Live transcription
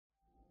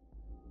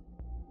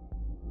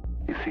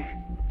see.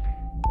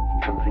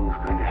 Something is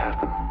going to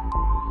happen.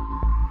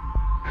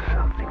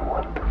 Something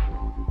wonderful.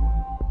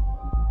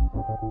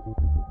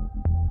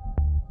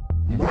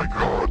 My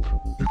God,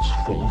 it's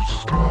full of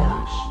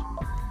stars.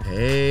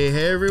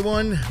 Hey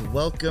everyone,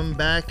 welcome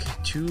back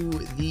to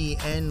the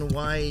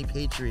NY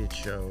Patriot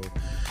Show.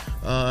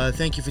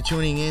 Thank you for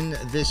tuning in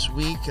this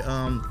week.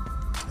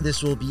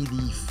 This will be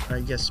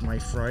my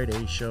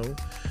Friday show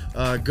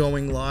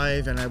going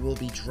live, and I will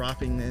be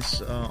dropping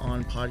this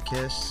on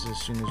podcasts as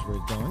soon as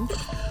we're done.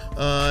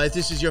 If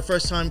this is your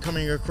first time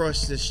coming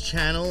across this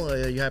channel,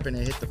 you happen to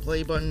hit the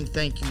play button,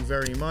 thank you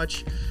very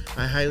much.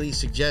 I highly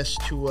suggest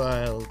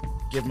to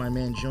give my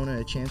man Jonah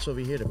a chance over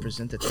here to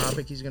present the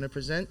topic he's going to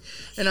present.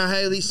 And I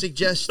highly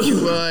suggest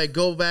to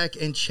go back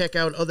and check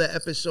out other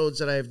episodes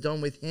that I have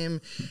done with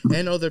him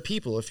and other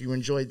people. If you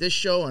enjoyed this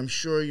show, I'm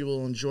sure you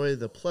will enjoy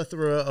the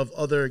plethora of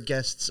other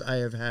guests I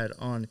have had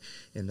on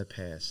in the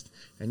past.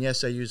 And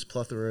yes, I use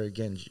plethora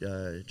again,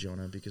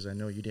 Jonah, because I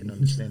know you didn't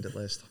understand it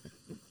last time.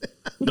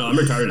 No, I'm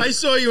retarded. I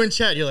saw you in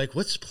chat. You're like,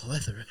 what's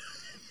plethora?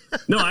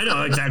 No, I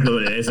know exactly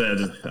what it is.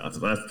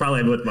 That's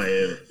probably with my...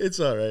 It's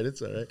all right.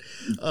 It's all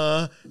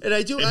right. And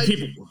I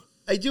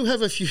do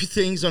have a few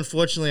things,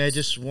 unfortunately, I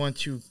just want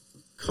to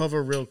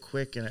cover real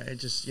quick. And I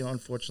just,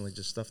 unfortunately,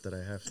 just stuff that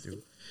I have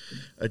to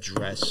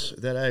address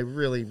that I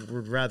really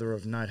would rather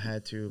have not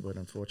had to, but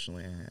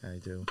unfortunately I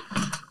do.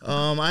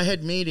 I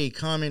had made a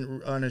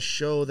comment on a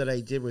show that I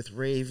did with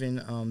Raven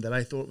that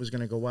I thought was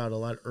going to go out a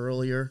lot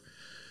earlier.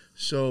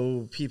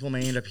 So people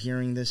may end up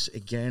hearing this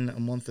again a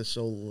month or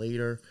so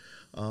later.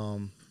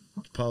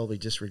 Probably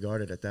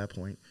disregarded at that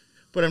point.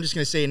 But I'm just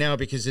going to say it now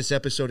because this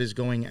episode is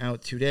going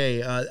out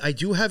today. I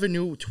do have a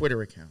new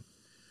Twitter account.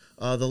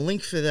 The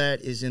link for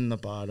that is in the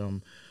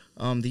bottom.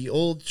 The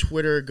old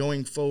Twitter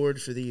going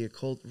forward for the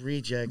Occult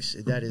Rejects,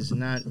 that is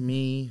not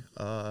me.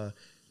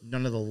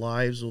 None of the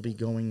lives will be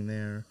going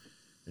there.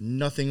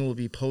 Nothing will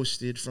be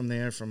posted from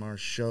there from our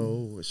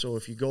show. So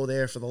if you go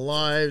there for the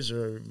lives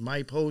or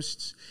my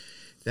posts,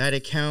 that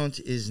account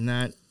is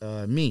not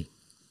me.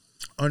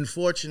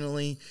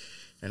 Unfortunately,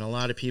 and a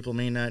lot of people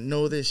may not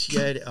know this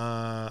yet,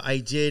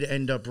 I did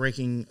end up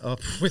breaking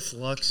up with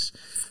Lux,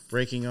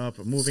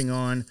 moving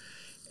on.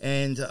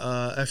 And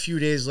a few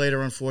days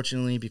later,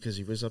 unfortunately, because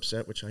he was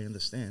upset, which I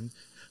understand,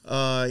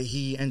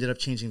 he ended up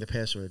changing the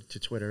password to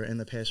Twitter and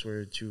the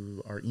password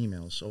to our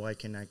email, so I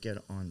cannot get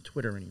on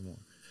Twitter anymore.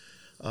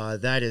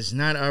 That is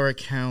not our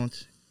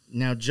account.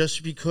 Now,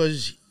 just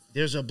because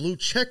there's a blue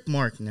check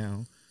mark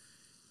now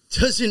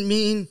doesn't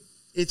mean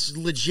it's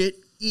legit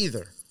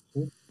either.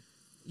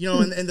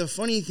 And the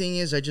funny thing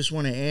is, I just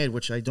want to add,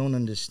 which I don't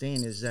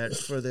understand, is that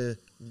for the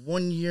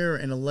 1 year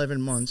and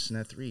 11 months,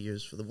 not 3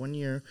 years, for the 1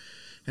 year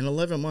and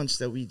 11 months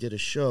that we did a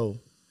show,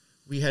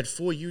 we had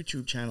 4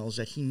 YouTube channels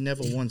that he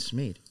never once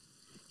made.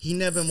 He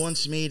never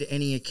once made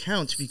any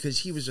accounts because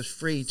he was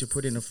afraid to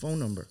put in a phone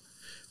number.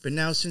 But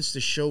now since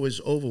the show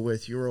is over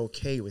with, you're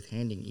okay with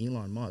handing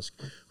Elon Musk,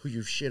 who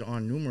you've shit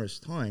on numerous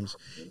times,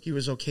 he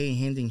was okay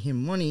handing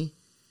him money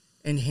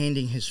and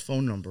handing his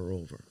phone number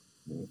over.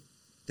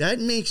 That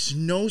makes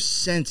no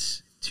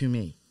sense to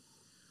me,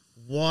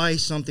 why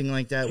something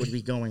like that would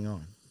be going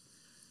on.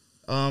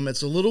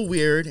 It's a little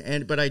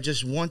weird, but I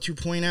just want to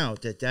point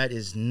out that that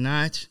is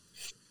not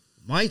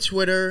my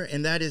Twitter,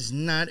 and that is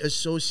not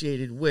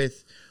associated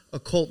with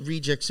Occult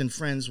Rejects and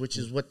Friends, which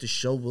is what the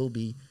show will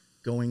be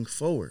going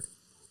forward.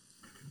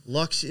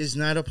 Lux is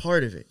not a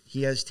part of it.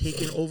 He has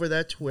taken over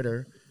that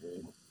Twitter,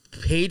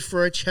 paid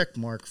for a check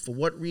mark. For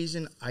what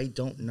reason, I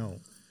don't know.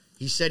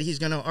 He said he's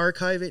going to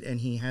archive it,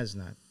 and he has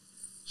not.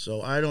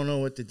 So I don't know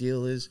what the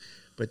deal is,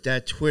 but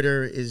that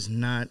Twitter is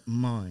not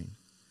mine.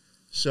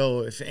 So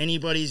if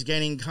anybody's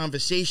getting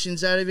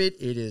conversations out of it,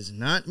 it is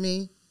not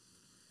me.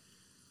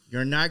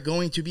 You're not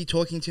going to be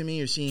talking to me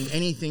or seeing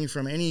anything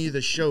from any of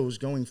the shows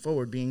going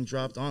forward being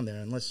dropped on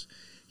there unless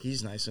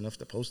he's nice enough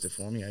to post it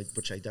for me,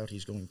 which I doubt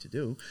he's going to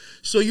do.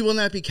 So you will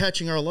not be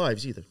catching our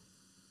lives either.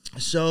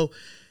 So,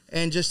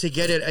 and just to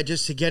get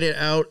it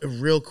out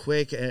real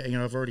quick,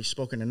 I've already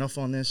spoken enough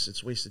on this.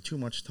 It's wasted too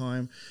much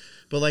time.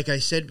 But like I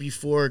said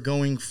before,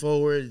 going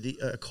forward, the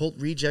Occult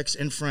Rejects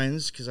and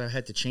Friends, because I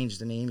had to change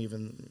the name,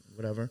 even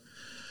whatever,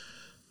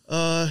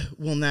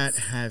 will not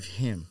have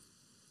him.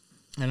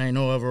 And I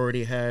know I've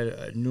already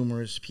had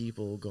numerous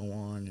people go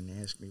on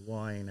and ask me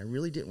why, and I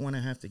really didn't want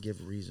to have to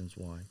give reasons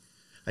why.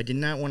 I did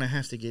not want to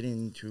have to get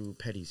into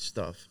petty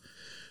stuff.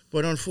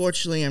 But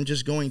unfortunately, I'm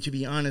just going to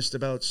be honest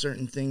about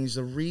certain things.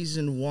 The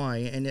reason why,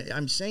 and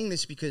I'm saying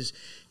this because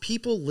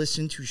people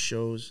listen to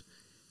shows,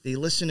 they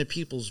listen to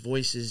people's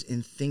voices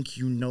and think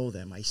you know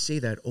them. I say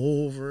that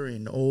over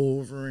and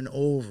over and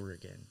over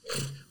again.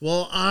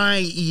 Well, I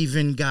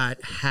even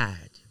got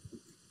had.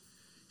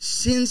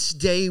 Since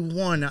day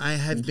one, I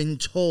have been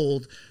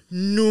told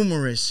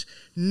numerous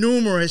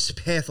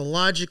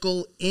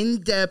pathological,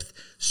 in-depth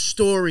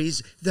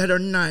stories that are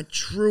not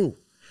true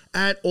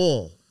at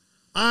all.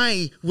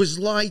 I was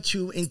lied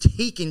to and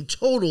taken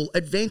total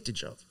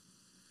advantage of.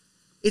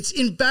 It's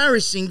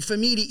embarrassing for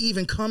me to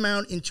even come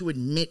out and to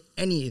admit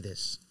any of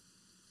this.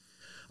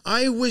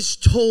 I was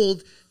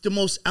told the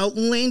most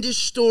outlandish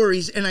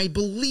stories, and I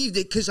believed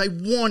it because I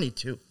wanted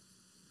to.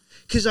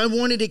 Because I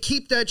wanted to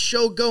keep that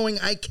show going,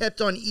 I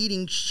kept on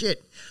eating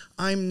shit.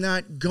 I'm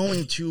not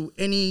going to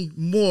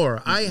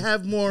anymore. I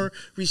have more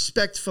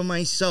respect for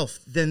myself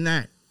than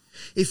that.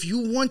 If you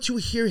want to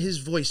hear his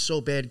voice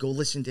so bad, go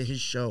listen to his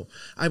show.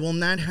 I will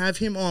not have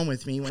him on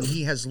with me when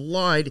he has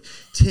lied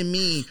to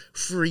me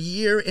for a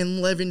year and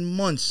 11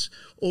 months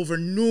over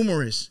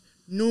numerous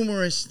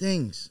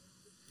things.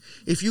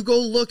 If you go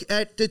look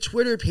at the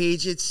Twitter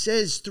page, it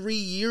says 3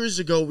 years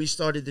ago we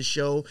started the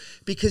show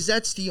because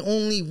that's the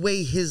only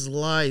way his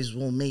lies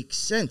will make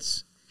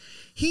sense.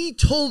 He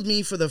told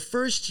me for the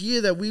first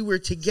year that we were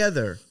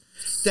together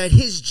that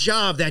his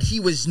job that he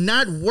was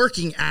not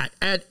working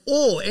at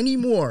all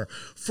anymore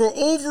for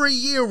over a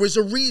year was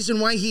a reason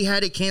why he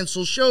had to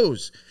cancel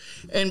shows.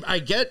 And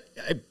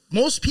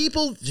most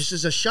people, this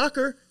is a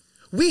shocker,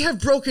 we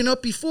have broken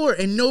up before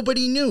and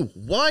nobody knew.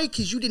 Why?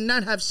 Because you did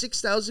not have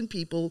 6,000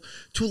 people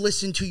to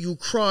listen to you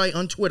cry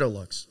on Twitter,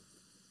 Lux.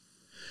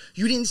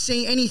 You didn't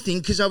say anything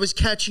because I was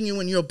catching you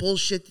in your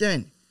bullshit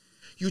then.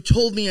 You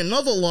told me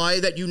another lie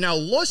that you now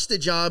lost the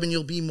job and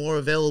you'll be more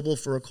available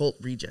for occult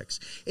rejects.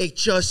 It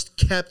just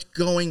kept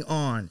going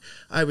on.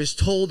 I was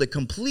told a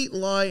complete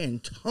lie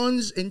and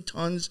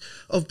tons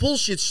of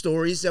bullshit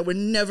stories that were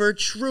never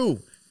true.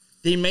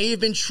 They may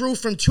have been true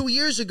from 2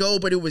 years ago,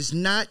 but it was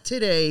not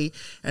today.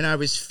 And I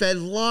was fed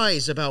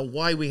lies about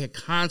why we had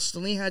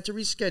constantly had to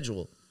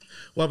reschedule,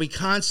 why we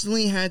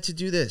constantly had to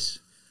do this.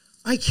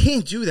 I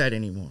can't do that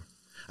anymore.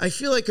 I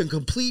feel like a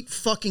complete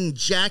fucking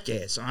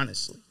jackass,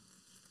 honestly,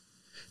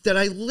 that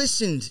I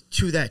listened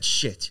to that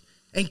shit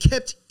and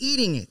kept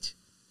eating it.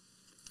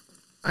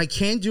 I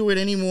can't do it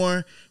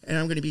anymore, and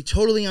I'm going to be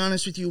totally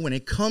honest with you. When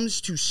it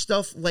comes to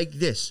stuff like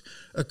this,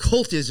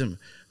 occultism,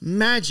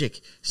 magic,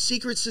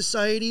 secret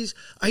societies,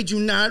 I do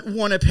not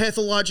want a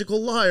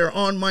pathological liar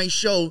on my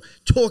show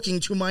talking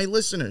to my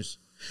listeners.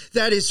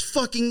 That is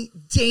fucking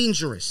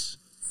dangerous,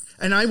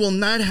 and I will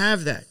not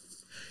have that.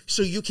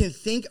 So you can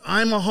think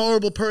I'm a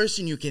horrible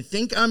person. You can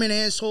think I'm an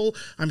asshole.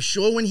 I'm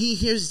sure when he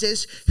hears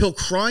this, he'll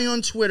cry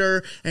on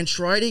Twitter and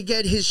try to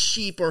get his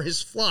sheep or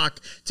his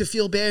flock to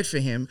feel bad for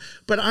him.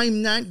 But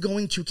I'm not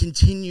going to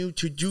continue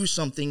to do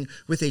something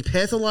with a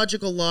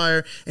pathological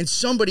liar and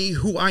somebody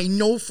who I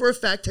know for a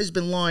fact has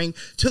been lying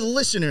to the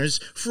listeners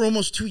for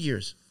almost 2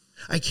 years.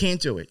 I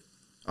can't do it.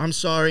 I'm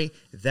sorry.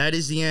 That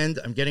is the end.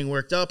 I'm getting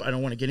worked up. I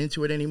don't want to get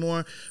into it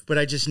anymore. But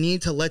I just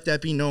need to let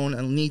that be known.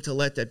 I need to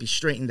let that be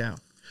straightened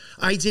out.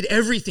 I did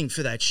everything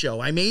for that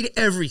show. I made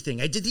everything.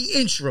 I did the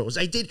intros.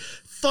 I did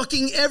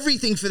fucking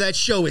everything for that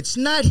show. It's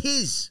not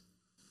his.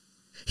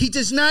 He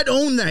does not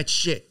own that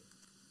shit.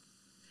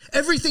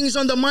 Everything is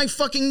under my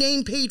fucking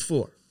name paid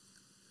for.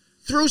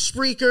 Through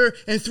Spreaker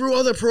and through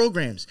other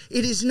programs.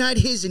 It is not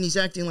his, and he's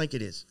acting like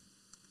it is.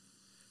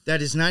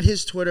 That is not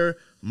his Twitter.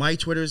 My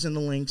Twitter is in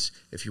the links.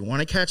 If you want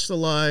to catch the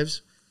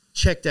lives,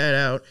 check that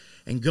out.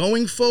 And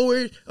going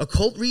forward,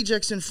 Occult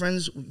Rejects and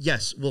Friends,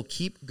 yes, we'll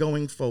keep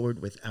going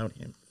forward without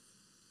him.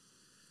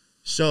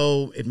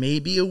 So it may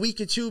be a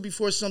week or two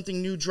before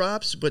something new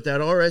drops, but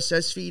that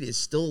RSS feed is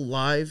still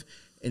live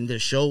and the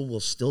show will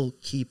still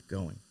keep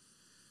going.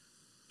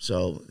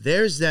 So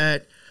there's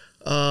that.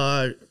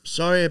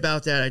 Sorry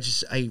about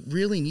that. I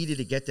really needed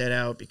to get that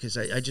out because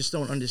I just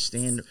don't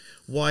understand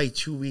why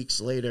 2 weeks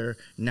later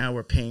now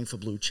we're paying for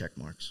blue check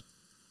marks.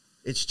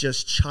 It's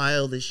just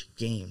childish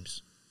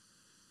games.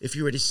 If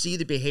you were to see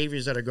the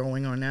behaviors that are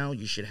going on now,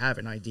 you should have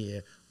an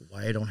idea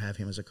why I don't have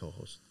him as a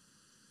co-host.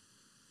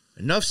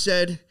 Enough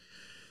said.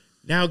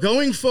 Now,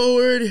 going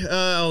forward,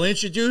 I'll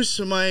introduce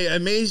my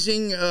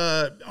amazing,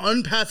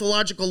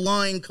 unpathological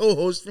lying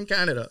co-host from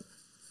Canada,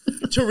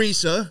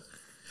 Teresa.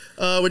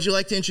 Would you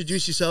like to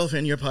introduce yourself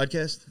and your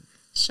podcast?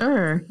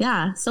 Sure.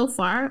 Yeah. So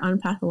far,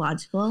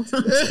 unpathological.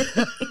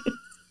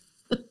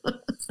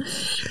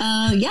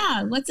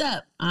 Yeah. What's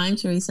up? I'm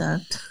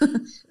Teresa.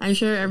 I'm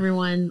sure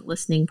everyone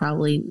listening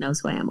probably knows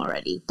who I am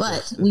already, but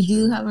yes, we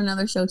do have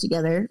another show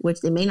together,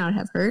 which they may not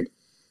have heard.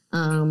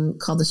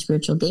 Called the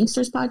Spiritual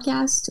Gangsters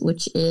Podcast,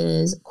 which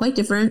is quite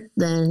different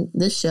than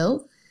this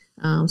show.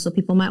 So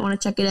people might want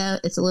to check it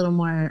out. It's a little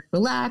more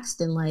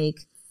relaxed and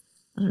like,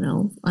 I don't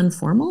know,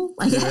 informal,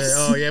 I guess.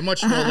 Oh, yeah,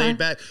 much more laid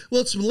back.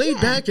 Well, it's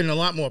laid back and a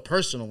lot more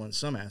personal in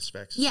some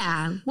aspects.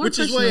 Yeah. Which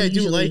is why I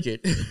do like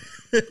it.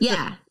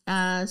 Yeah.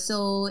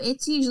 So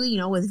it's usually,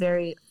 with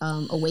very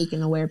awake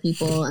and aware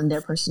people and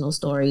their personal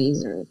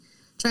stories and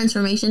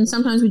transformation.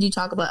 Sometimes we do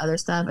talk about other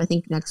stuff. I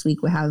think next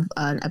week we have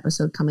an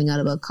episode coming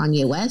out about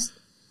Kanye West.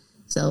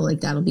 So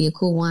like that'll be a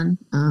cool one.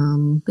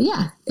 But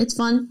yeah, it's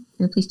fun.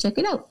 And please check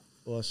it out.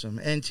 Awesome.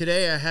 And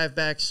today I have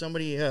back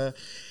somebody,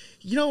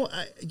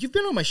 you've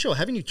been on my show,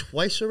 haven't you,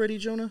 twice already,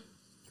 Jonah?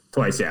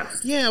 Twice, yeah.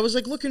 Yeah, I was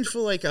looking for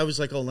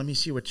oh, let me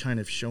see what kind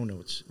of show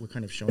notes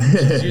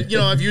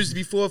I've used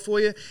before for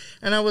you.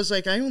 And I was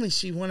like, I only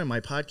see one of my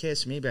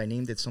podcasts. Maybe I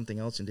named it something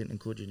else and didn't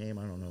include your name.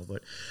 I don't know.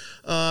 But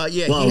he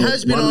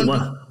has been on.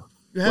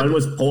 One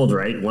was pulled,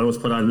 right? One was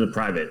put on the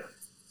private.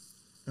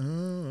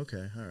 Oh,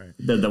 okay, all right.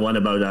 The one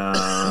about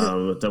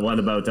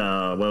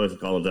what was it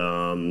called?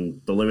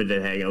 The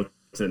limited hangouts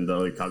and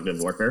the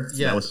cognitive warfare.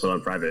 Yeah, that was put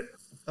on private.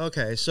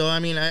 Okay, so I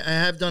mean, I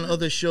have done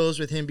other shows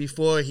with him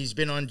before. He's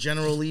been on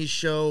General Lee's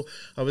show.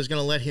 I was going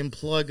to let him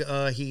plug.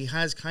 He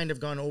has kind of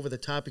gone over the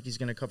topic he's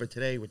going to cover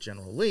today with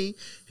General Lee,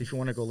 if you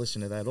want to go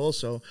listen to that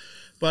also.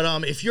 But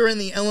if you're in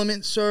the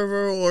Element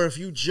server or if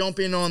you jump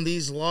in on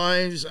these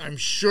lives, I'm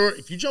sure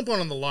if you jump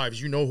on the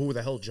lives, you know who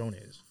the hell Jonah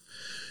is.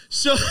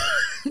 So,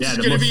 yeah,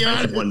 the most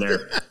famous one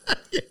there.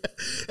 Yeah.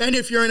 And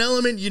if you're an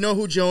Element, you know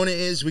who Jonah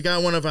is. We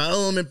got one of our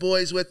Element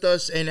boys with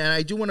us. And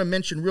I do want to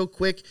mention real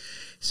quick,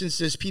 since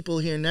there's people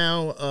here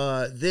now,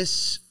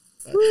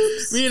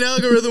 me and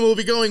Algorithm will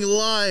be going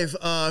live.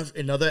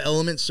 Another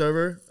Element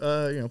server,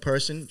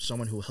 person,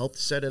 someone who helped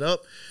set it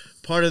up.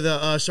 Part of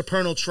the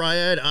Supernal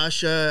Triad,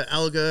 Asha,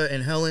 Alga,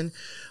 and Helen.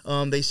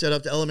 They set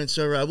up the Element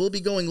server. I will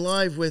be going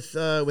live with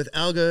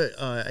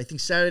Alga, I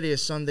think Saturday or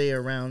Sunday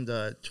around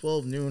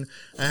 12 noon.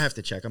 I have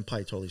to check. I'm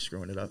probably totally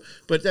screwing it up.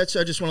 But I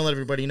just want to let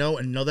everybody know,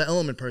 another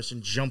Element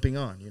person jumping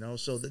on,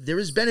 So there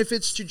is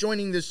benefits to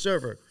joining this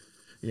server.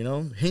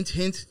 Hint,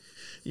 hint.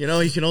 You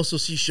can also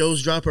see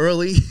shows drop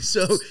early,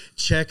 so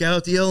check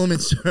out the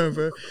Element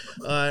server.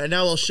 And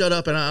now I'll shut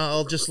up and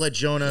I'll just let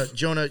Jonah,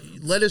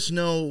 let us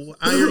know.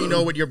 I already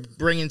know what you're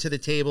bringing to the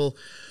table.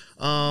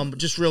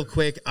 Just real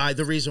quick,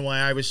 the reason why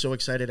I was so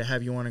excited to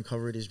have you on and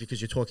cover it is because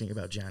you're talking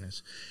about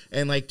Janice.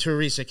 And like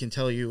Teresa can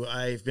tell you,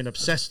 I've been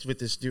obsessed with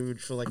this dude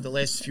for like the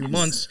last few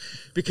months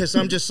because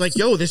I'm just like,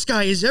 yo, this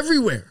guy is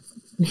everywhere.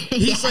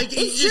 He's like,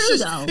 it's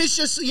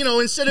just,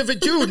 instead of a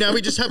dude, now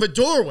we just have a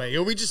doorway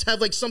or we just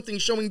have like something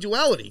showing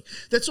duality.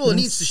 That's all it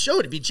needs to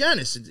show to be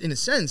Janice in a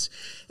sense.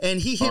 And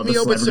he hit me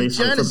up with some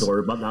Janice.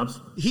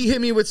 He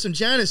hit me with some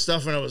Janice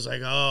stuff and I was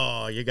like,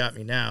 oh, you got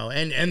me now.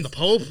 And the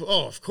Pope.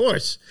 Oh, of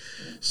course.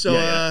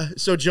 So,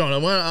 so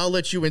Jonah, I'll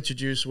let you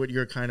introduce what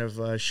you're kind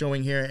of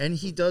showing here. And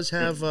he does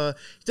have a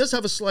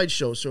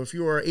slideshow. So if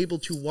you are able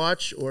to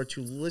watch or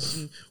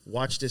to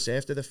watch this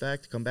after the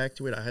fact, come back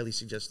to it. I highly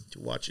suggest to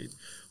watch it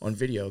on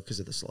video because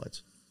of the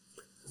slides.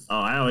 Oh,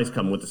 I always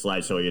come with the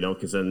slideshow,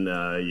 because then,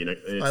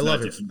 it's I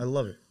love it. I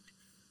love it.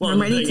 Well,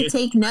 I'm ready to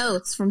take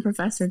notes from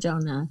Professor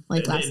Jonah,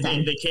 like last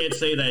time. They can't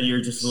say that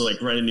you're just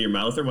like right into your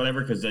mouth or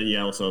whatever, because then you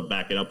also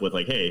back it up with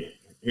like, hey,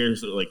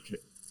 here's like,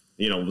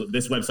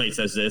 this website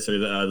says this or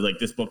like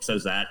this book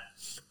says that.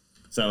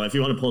 So if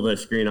you want to pull the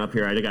screen up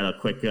here, I got a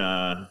quick,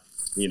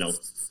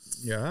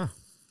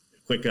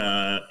 quick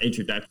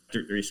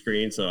introductory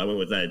screen. So I went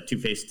with that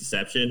Two-Faced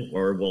Deception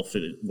or Wolf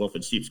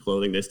in Sheep's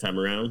Clothing this time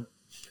around.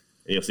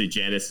 And you'll see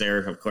Janice there.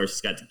 Of course,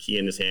 he's got the key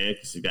in his hand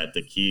because he's got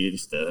the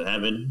keys to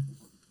heaven.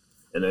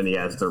 And then he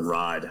has the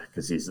rod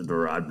because he's the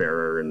rod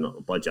bearer and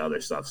a bunch of other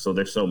stuff. So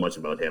there's so much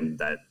about him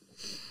that,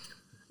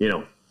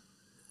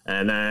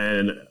 And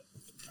then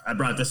I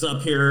brought this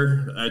up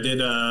here. I did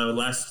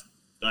last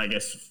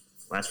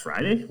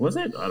Friday, was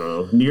it? I don't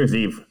know. New Year's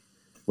Eve.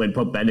 When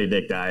Pope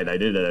Benedict died, I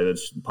did a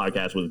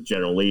podcast with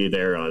General Lee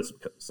there on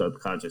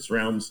Subconscious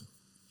Realms.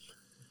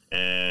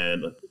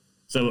 And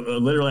so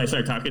literally I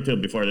started talking to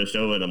him before the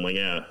show, and I'm like,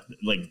 yeah,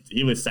 like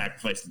he was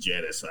sacrificed to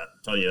Janus. I'm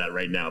telling you that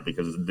right now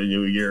because of the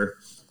new year.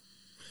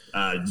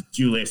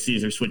 Julius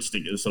Caesar switched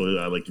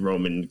to, like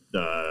Roman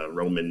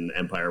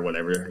Empire,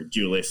 whatever.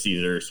 Julius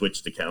Caesar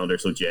switched the calendar,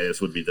 so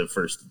Janus would be the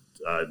first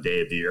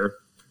day of the year.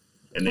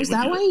 And is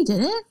that why he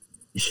did it?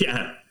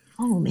 Yeah.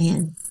 Oh,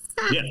 man.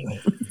 Yeah.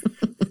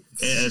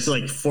 It's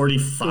like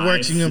 45 the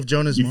working of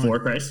Jonah's before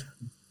mind. Christ.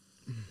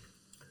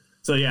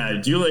 So yeah,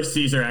 Julius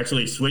Caesar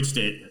actually switched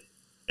it,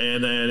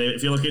 and then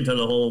if you look into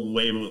the whole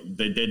way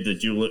they did the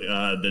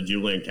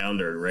Julian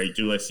calendar, right?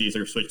 Julius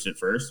Caesar switched it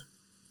first,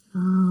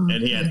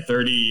 and he had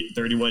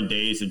 31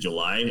 days in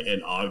July,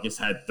 and August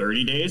had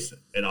 30 days,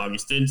 and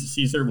Augustin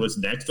Caesar was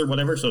next or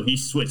whatever, so he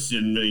switched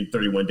in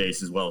 31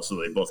 days as well. So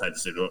they both had the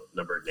same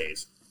number of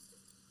days.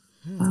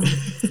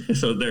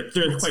 So they're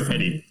quite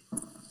petty.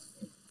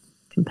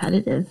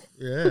 Competitive.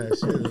 Yeah, I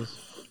see this.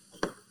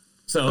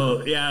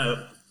 So,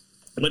 yeah,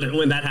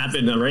 when that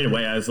happened right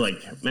away, I was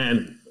like,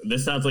 man,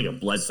 this sounds like a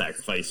blood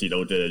sacrifice,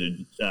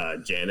 to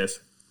Janus.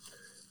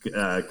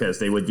 Because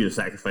they would do the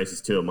sacrifices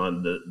to him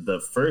on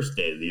the first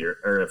day of the year,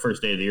 or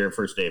first day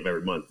of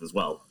every month as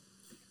well.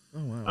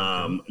 Oh,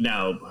 wow.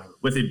 Now,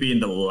 with it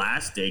being the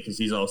last day, because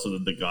he's also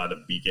the god of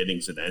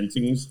beginnings and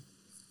endings.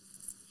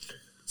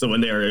 So when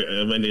they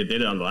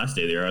did it on the last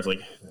day of the year, I was like,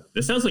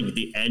 this sounds like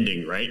the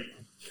ending, right?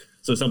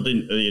 So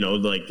something,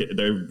 like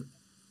they're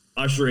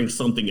ushering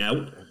something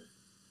out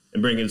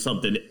and bringing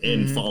something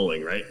in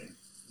falling, right?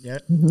 Yeah.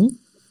 Mm-hmm.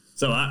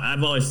 So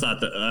I've always thought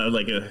that,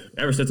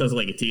 ever since I was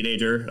like a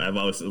teenager, I've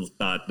always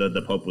thought that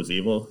the Pope was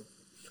evil.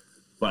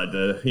 But,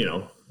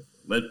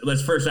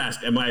 let's first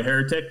ask, am I a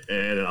heretic?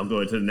 And I'll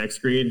go into the next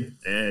screen.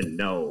 And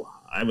no,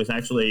 I was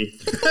actually...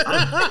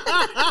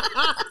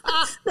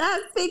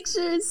 That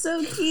picture is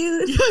so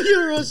cute.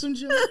 You're awesome,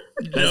 Joe.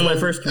 That's my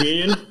first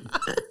communion.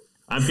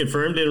 I'm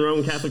confirmed in the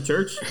Roman Catholic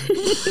Church.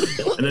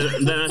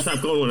 and then I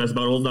stopped going when I was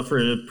about old enough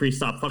for the priest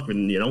to stop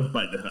fucking,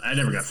 but I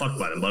never got fucked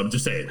by them, but I'm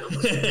just saying.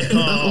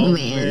 Oh,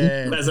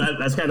 man.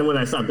 That's kind of when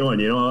I stopped going,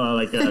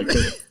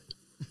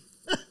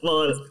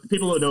 well,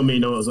 people who know me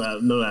know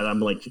that I'm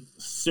like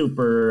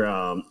super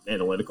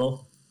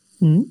analytical.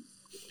 Mm-hmm.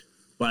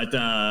 But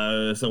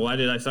so why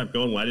did I stop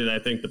going? Why did I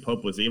think the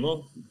Pope was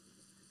evil?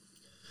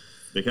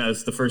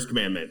 Because the first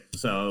commandment.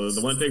 So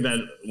the one thing that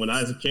when I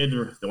was a kid,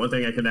 the one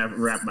thing I could never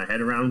wrap my head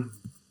around,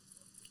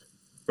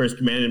 first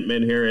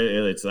commandment here,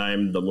 it's I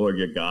am the Lord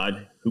your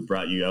God who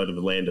brought you out of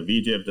the land of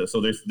Egypt. So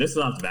this is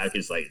off the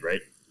Vatican site, right?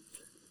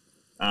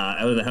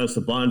 Out of the house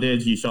of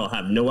bondage, you shall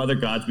have no other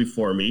gods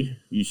before me.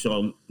 You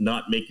shall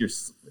not make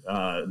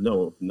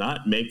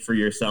not make for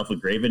yourself a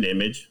graven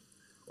image,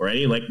 or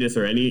any likeness,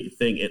 or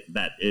anything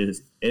that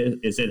is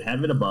in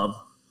heaven above,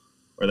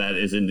 or that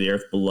is in the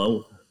earth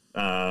below,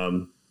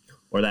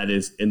 or that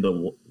is in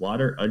the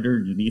water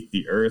underneath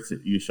the earth.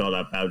 You shall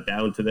not bow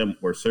down to them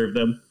or serve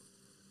them.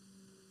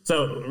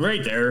 So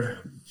right there,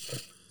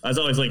 I was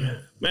always like,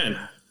 man,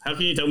 how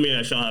can you tell me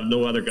I shall have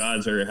no other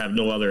gods or have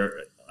no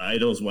other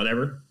idols,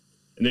 whatever?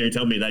 And then you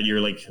tell me that you're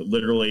like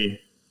literally,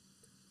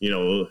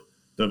 the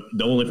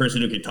only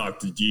person who can talk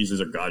to Jesus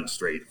or God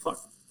straight. Fuck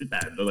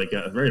that. Like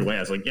right away,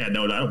 I was like, yeah,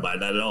 no, I don't buy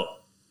that at all.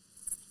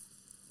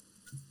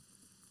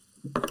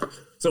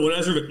 So when I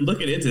was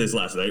looking into this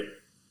last night,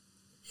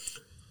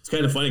 it's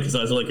kind of funny because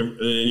I was like, and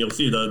you'll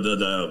see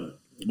the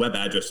web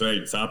address right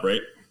at the top,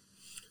 right?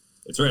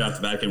 It's right off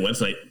the Vatican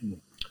website.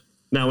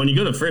 Now, when you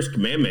go to the first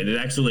commandment, it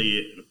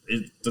actually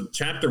the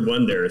chapter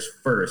 1 there is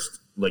first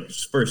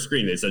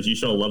screen. It says, "You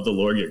shall love the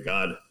Lord your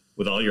God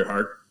with all your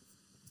heart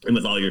and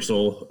with all your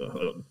soul,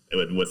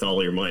 and with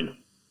all your mind."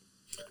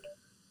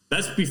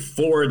 That's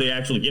before they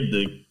actually give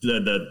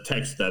the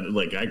text that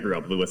like I grew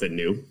up with and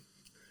knew.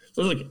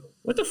 So I was like,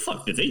 what the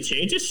fuck? Did they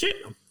change this shit?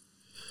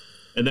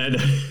 And then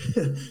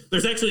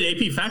there's actually an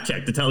AP fact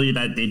check to tell you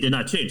that they did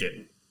not change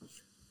it.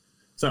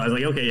 So I was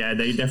like, okay, yeah,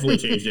 they definitely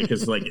changed it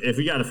because like if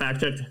we got a fact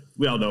check,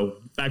 we all know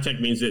fact check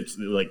means it's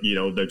like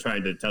they're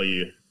trying to tell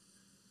you,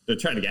 they're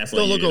trying to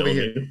gaslight you. Don't look over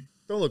here.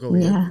 Don't look over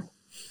here.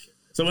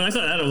 So when I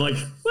saw that, I'm like,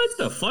 what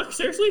the fuck?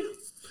 Seriously?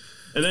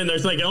 And then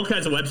there's like all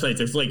kinds of websites.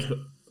 There's like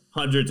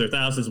hundreds or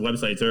thousands of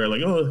websites that are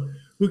like, oh,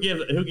 who gave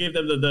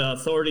them the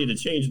authority to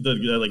change the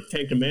like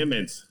 10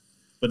 commandments?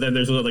 But then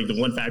there's like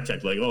the one fact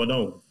check, like, oh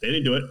no, they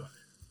didn't do it.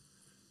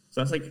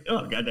 So I was like,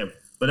 oh goddamn.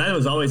 But that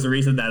was always the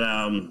reason that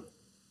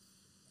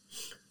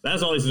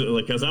that's always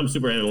like because I'm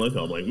super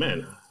analytical. I'm like,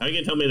 man, how you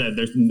gonna tell me that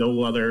there's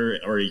no other,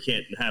 or you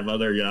can't have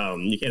other,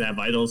 you can't have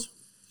idols?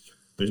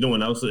 There's no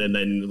one else, and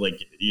then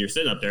like you're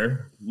sitting up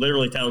there,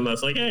 literally telling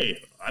us like,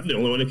 hey, I'm the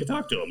only one who can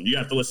talk to them. You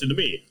have to listen to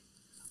me.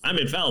 I'm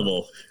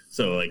infallible.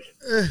 So like,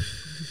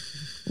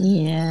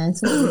 yeah,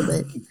 it's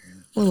a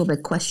little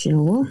bit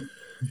questionable.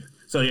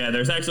 So yeah,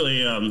 there's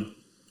actually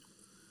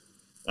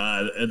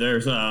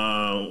there's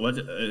what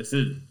is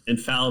it,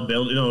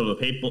 infallibility? The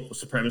papal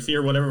supremacy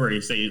or whatever, where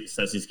he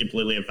says he's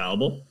completely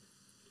infallible.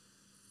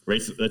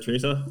 Right,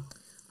 Teresa?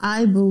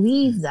 I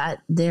believe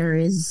that there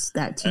is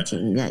that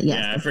teaching.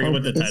 Yeah, I forget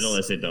what the title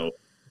is. It though.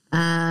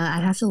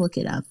 I'd have to look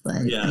it up,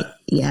 but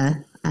yeah.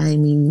 I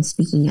mean,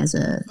 speaking as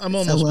I'm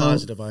almost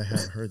positive I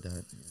have heard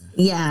that.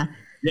 Yeah.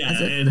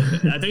 Yeah, and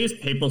I think it's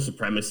papal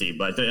supremacy,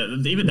 but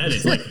even then,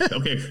 it's like,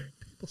 okay.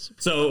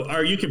 So,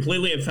 are you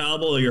completely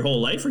infallible your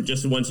whole life, or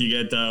just once you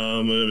get,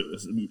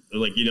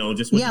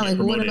 just like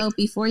what about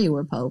before you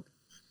were Pope?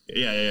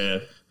 Yeah.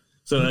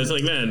 So it's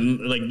like,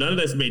 man, like none of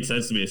this made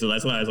sense to me. So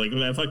that's why I was like,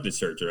 man, fuck this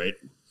church, right?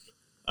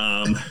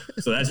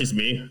 So that's just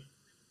me,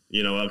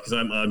 because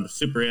I'm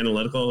super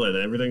analytical in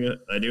everything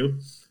I do.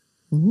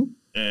 Mm-hmm.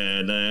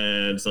 And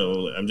then,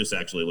 so I'm just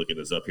actually looking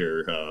this up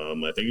here.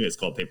 I think it's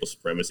called papal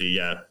supremacy.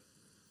 Yeah,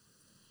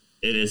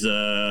 it is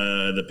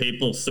the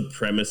papal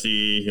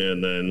supremacy,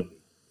 and then.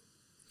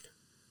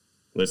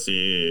 Let's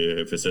see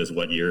if it says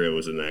what year it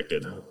was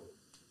enacted.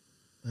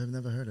 I've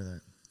never heard of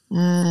that.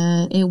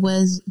 It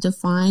was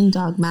defined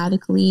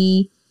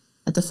dogmatically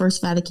at the First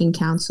Vatican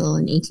Council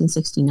in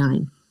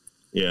 1869.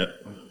 Yeah.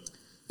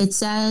 It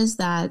says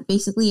that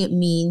basically it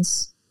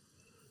means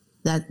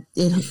that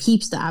it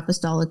keeps the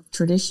apostolic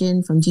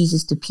tradition from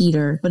Jesus to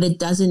Peter, but it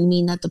doesn't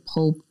mean that the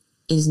Pope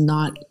is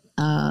not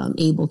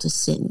able to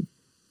sin.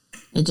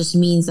 It just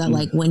means that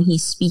like when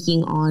he's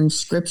speaking on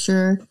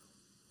scripture,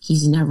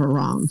 he's never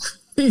wrong.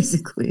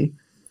 Basically,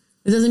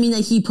 it doesn't mean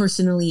that he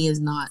personally is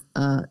not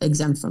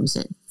exempt from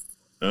sin.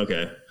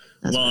 Okay.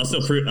 That's I'll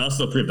still prove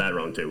that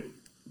wrong too.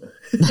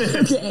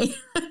 Okay.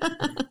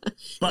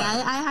 But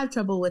I have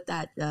trouble with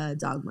that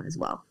dogma as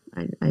well.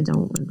 I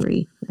don't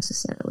agree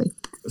necessarily.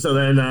 So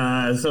then,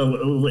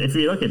 so if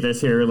you look at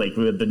this here, like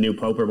with the new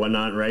Pope or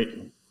whatnot, right?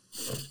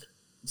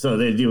 So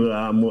they do,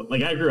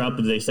 like I grew up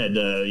and they said,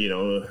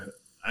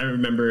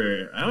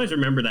 I always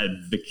remember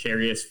that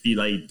vicarious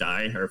filii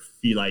die or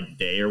filii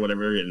dei or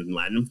whatever in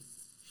Latin.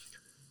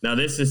 Now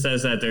this just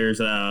says that there's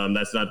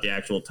that's not the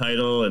actual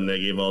title, and they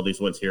gave all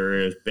these ones here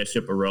as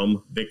Bishop of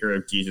Rome, Vicar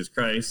of Jesus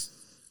Christ,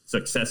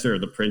 successor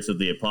of the Prince of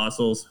the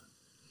Apostles,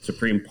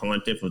 Supreme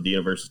Pontiff of the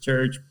Universal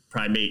Church,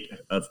 Primate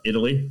of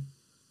Italy.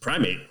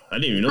 Primate? I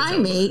didn't even know.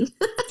 Primate?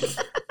 Is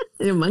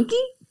it a monkey?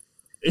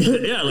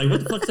 Yeah, like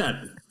what the fuck's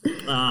that?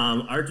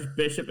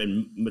 Archbishop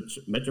and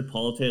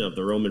Metropolitan of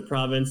the Roman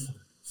Province,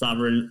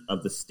 Sovereign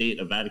of the State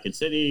of Vatican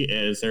City,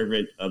 and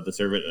Servant of the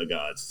Servant of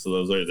God. So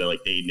those are the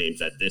like 8 names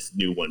that this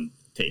new one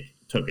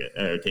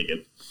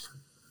taken.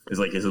 Is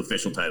like his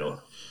official title.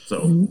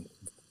 So, and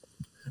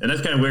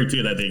that's kind of weird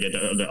too that they get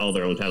all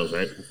their own titles,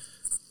 right?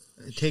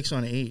 It takes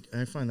on 8.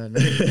 I find that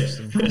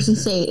interesting. I was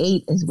just say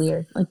 8 is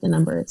weird, like the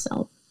number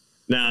itself.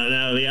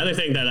 Now the other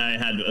thing that I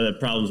had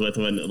problems with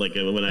when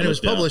I it was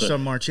published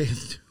on March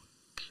 8th.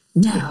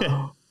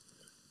 No,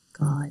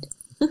 God.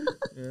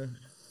 Yeah.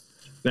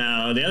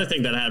 Now the other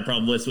thing that I had a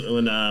problem with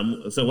when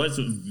so what's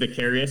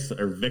vicarious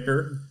or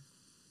vicar?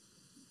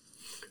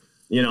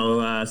 You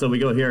know, so we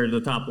go here the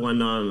top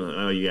one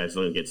on. You guys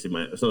don't get to see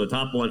my. So the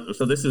top one.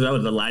 So that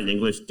was the Latin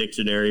English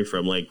dictionary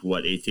from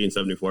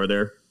 1874.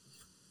 There.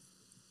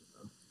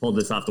 Pulled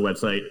this off the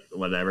website,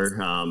 whatever.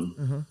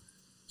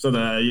 So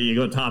you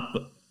go top.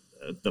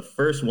 The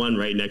first one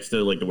right next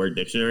to the word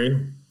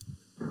dictionary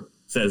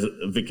says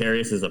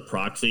vicarious is a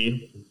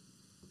proxy.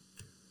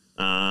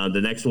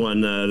 The next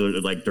one,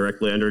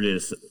 directly under it,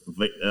 is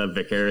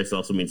vicarious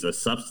also means a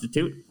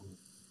substitute.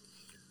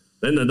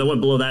 Then the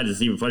one below that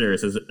is even funnier.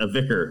 It says a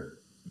vicar,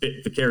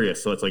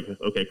 vicarious. So it's like,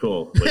 okay,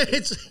 cool.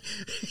 It's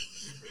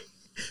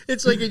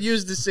like it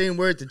used the same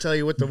word to tell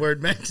you what the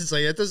word meant. It's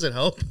like, that doesn't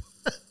help.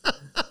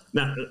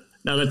 Now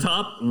the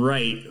top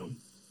right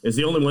is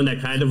the only one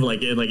that kind of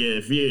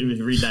if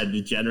you read that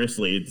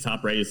generously, the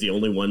top right is the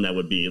only one that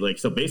would be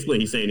so basically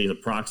he's saying he's a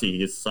proxy,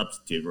 he's a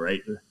substitute,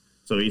 right?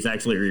 So he's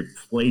actually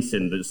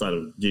replacing the Son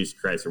of Jesus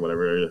Christ or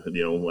whatever,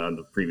 on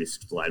the previous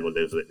slide, what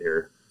is it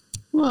here?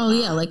 Well,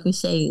 yeah, like we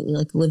say,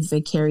 live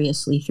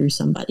vicariously through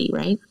somebody,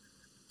 right?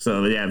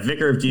 So, yeah,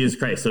 Vicar of Jesus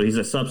Christ. So he's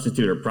a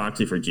substitute or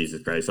proxy for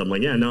Jesus Christ. So I'm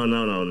like, yeah, no.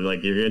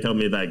 Like, you're going to tell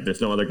me that there's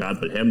no other God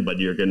but him, but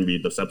you're going to be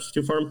the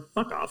substitute for him?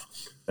 Fuck off.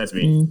 That's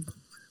me.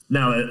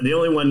 Now, the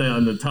only one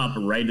on the top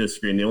right of the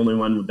screen, the only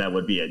one that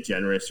would be a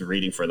generous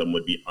reading for them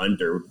would be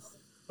under.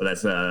 But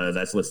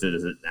that's listed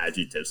as an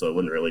adjective, so it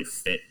wouldn't really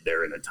fit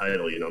there in the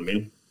title, you know what I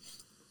mean?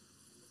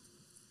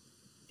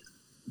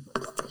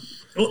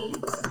 Oh.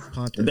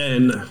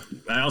 Then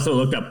I also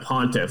looked up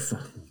pontiff.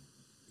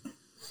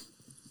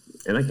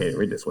 And I can't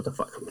read this. What the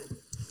fuck?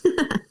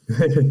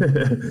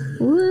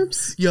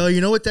 Whoops. Yo, you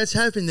know what? That's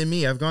happened to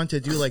me. I've gone to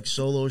do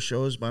solo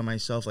shows by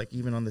myself,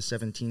 even on the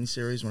 17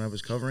 series when I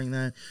was covering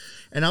that.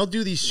 And I'll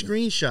do these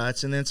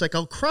screenshots, and then it's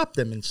I'll crop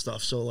them and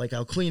stuff. So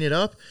I'll clean it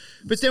up.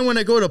 But then when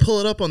I go to pull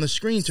it up on the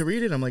screen to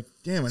read it, I'm like,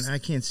 damn it, I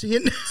can't see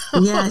it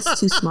now. Yeah,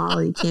 it's too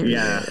small. You can't read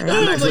it. Right?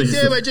 I'm like,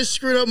 damn, I just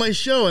screwed up my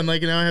show. And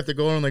now I have to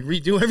go on and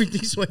redo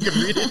everything so I can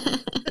read it.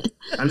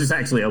 I'm just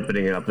actually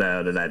opening it up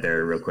that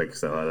there real quick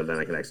so then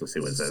I can actually see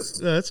what it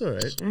says. No, that's all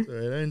right. That's all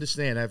right. I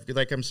understand. I've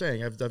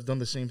done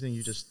the same thing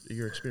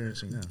you're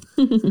experiencing now.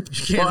 You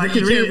can't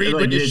read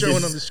what you're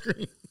showing on the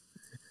screen.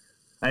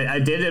 I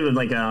did it with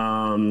when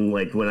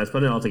I was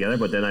putting it all together,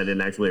 but then I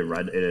didn't actually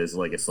run it as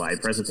a slide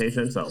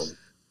presentation. So,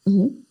 I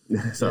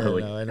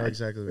know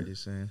exactly what you're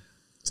saying.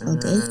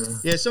 Okay.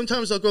 Yeah,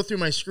 sometimes I'll go through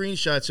my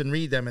screenshots and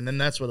read them, and then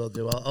that's what I'll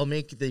do. I'll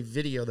make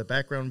the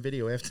background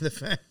video after the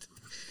fact.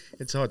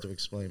 It's hard to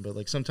explain,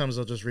 but sometimes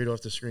I'll just read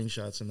off the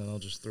screenshots and then I'll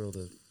just throw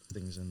the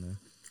things in there.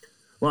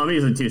 Well, I'm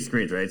using 2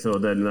 screens, right? So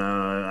then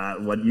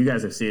what you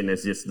guys are seeing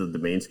is just the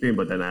main screen,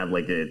 but then I have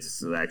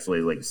it's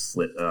actually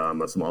split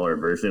a smaller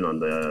version on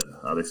the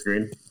other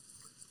screen.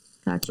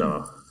 Gotcha.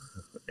 So,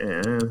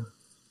 yeah.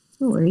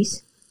 No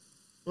worries.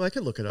 Well, I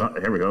could look it up.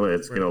 Here we go.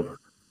 It's going to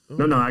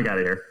open. No, I got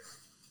it here.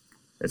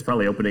 It's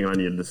probably opening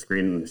on the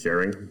screen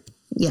sharing.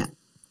 Yeah.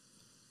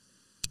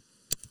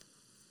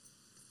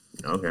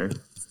 Okay.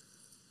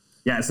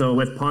 Yeah, so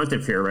with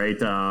pontiff here, right?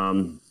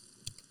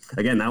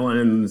 Again, that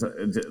one,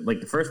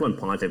 the first one,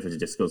 pontiff, it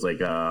just goes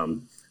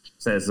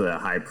says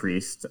high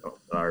priest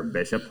or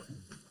bishop.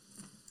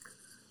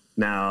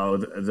 Now,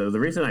 the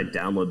reason I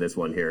download this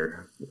one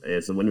here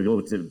is when we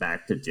go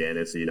back to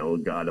Janus,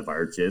 God of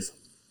Arches.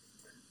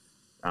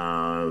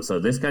 So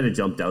this kind of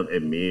jumped out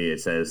at me. It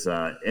says,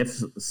 the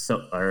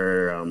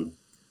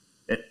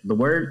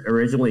word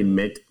originally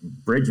meant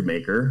bridge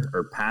maker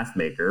or path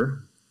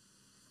maker.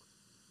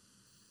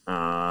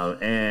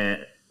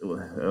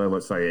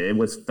 It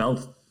was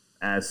felt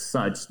as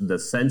such the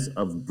sense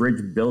of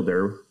bridge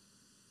builder.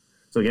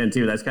 So again,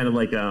 too, that's kind of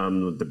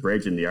the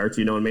bridge and the arch.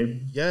 You know what I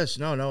mean? Yes.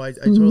 No. I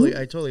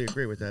totally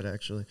agree with that.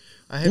 Actually,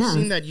 I have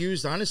seen that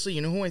used. Honestly,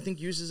 you know who I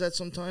think uses that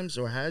sometimes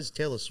or has?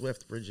 Taylor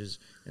Swift bridges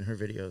in her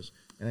videos,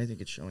 and I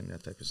think it's showing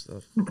that type of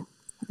stuff.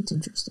 That's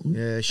interesting.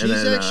 Yeah,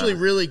 she's actually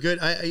really good.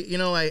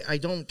 I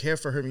don't care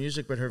for her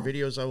music, but her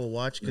videos I will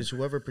watch because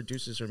whoever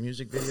produces her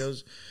music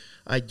videos.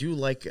 I do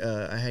like,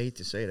 I hate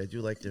to say it, I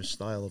do like their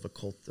style of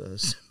occult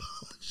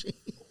symbology.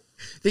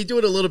 They do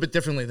it a little bit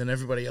differently than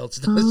everybody else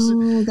does.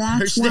 Oh,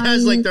 that's why. It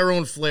has their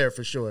own flair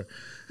for sure.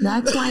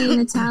 That's why in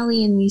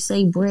Italian we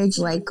say bridge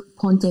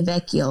Ponte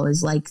Vecchio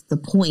is the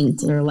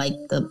point or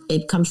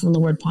it comes from the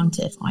word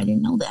pontiff. Oh, I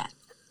didn't know that.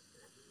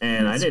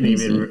 And I didn't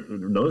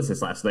even notice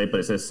this last night, but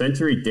it says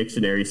Century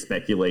Dictionary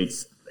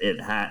speculates it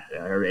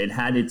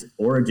had its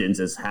origins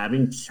as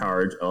having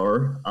charge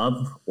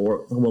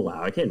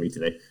I can't read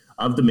today,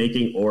 of the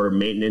making or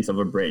maintenance of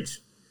a bridge.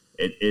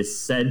 It is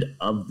said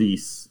of the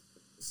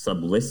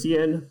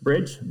Sublician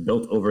Bridge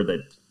built over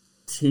the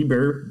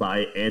Tiber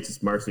by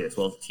Antis Marcius.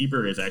 Well,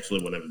 Tiber is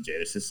actually one of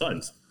Janus's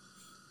sons.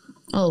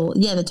 Oh,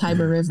 yeah, the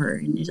Tiber River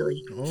in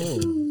Italy. Oh.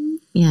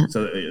 Yeah.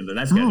 So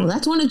that's good. Oh,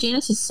 that's one of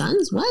Janus's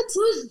sons? What?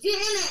 Who's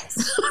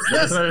Janus?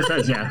 That's what it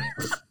says, yeah.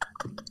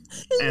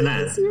 And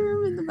I hear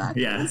him in the background.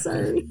 Yeah.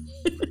 Sorry.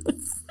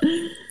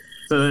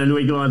 So then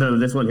we go on to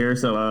this one here.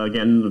 So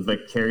again,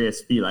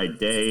 Vicarious Fili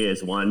Dei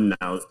is one.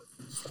 Now,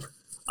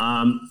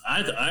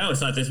 I always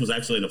thought this was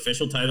actually an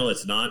official title.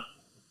 It's not.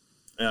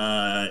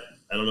 I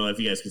don't know if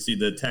you guys can see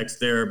the text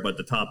there, but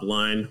the top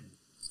line,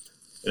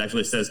 it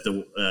actually says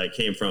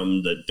came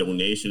from the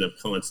donation of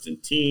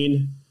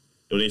Constantine.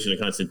 Donation of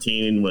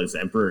Constantine was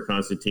Emperor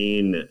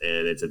Constantine, and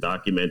it's a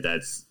document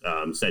that's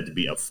said to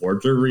be a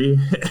forgery.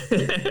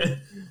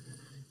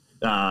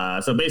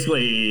 So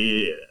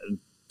basically,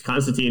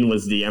 Constantine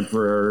was the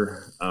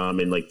emperor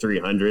in like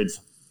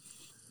 300s,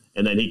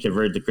 and then he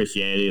converted to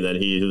Christianity. And then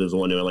he was the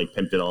one who like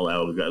pimped it all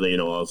out. You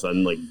know, all of a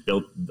sudden like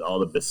built all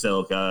the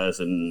basilicas,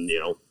 and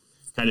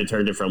kind of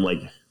turned it from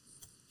like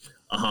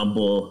a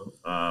humble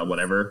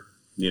whatever.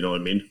 You know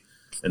what I mean?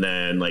 And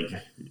then like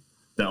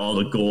all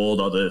the gold,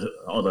 all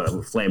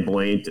the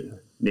flamboyant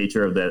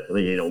nature of that.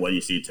 What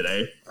you see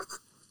today.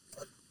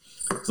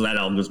 So that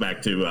all goes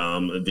back to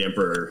the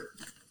Emperor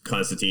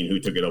Constantine, who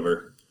took it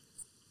over.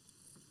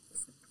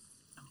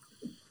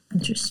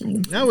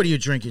 Interesting. Now what are you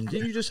drinking?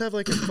 Didn't you just have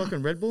like a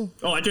fucking Red Bull?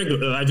 Oh, I drink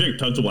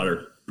tons of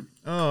water.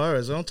 Oh, all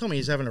right. So don't tell me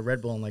he's having a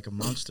Red Bull and like a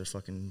Monster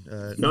fucking.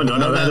 No,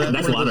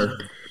 that's water.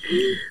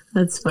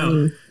 That's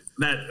funny. So,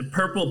 that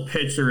purple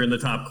picture in the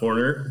top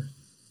corner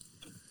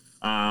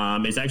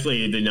is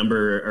actually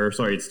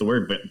it's the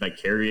word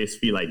Vicarious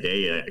Fili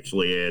Dei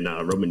actually in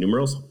Roman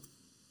numerals,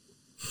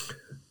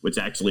 which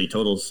actually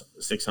totals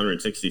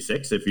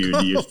 666 if you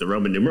use the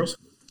Roman numerals.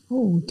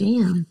 Oh,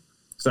 damn.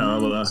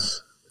 So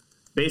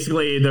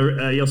basically,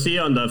 you'll see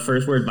on the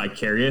first word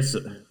vicarious,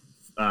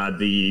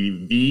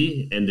 the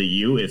V and the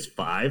U is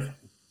 5.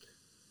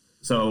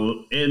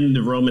 So in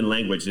the Roman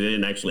language, they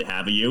didn't actually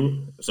have a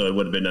U, so it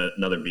would have been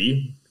another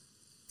V.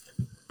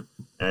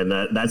 And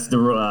that's the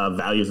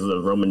values of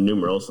the Roman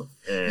numerals.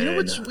 And you know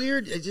what's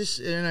weird? I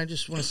just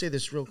want to say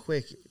this real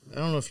quick. I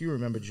don't know if you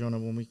remember, Jonah,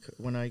 when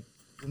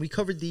we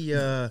covered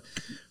the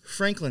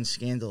Franklin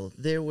scandal.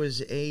 There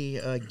was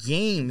a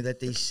game that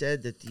they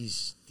said that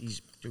these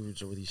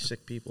dudes or these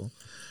sick people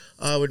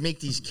would make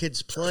these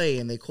kids play,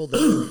 and they called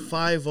it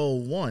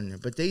 501.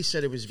 But they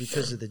said it was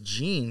because of the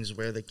genes,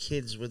 where the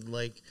kids would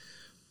like,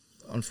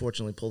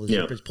 unfortunately, pull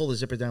the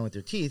zipper down with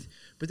their teeth.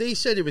 But they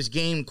said it was a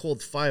game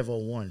called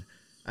 501.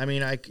 I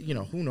mean,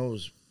 who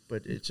knows?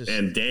 But it's just...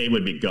 And Dei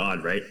would be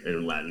God, right,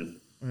 in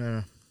Latin.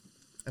 I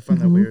find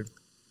that weird.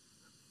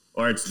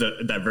 Or it's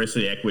the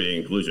diversity, equity,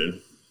 and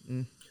inclusion.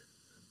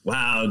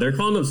 Wow, they're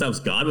calling themselves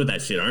God with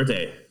that shit, aren't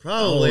they?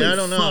 Probably. Holy I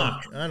don't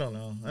fuck. know. I don't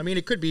know. I mean,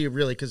 it could be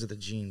really because of the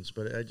genes,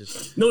 but I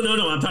just... No.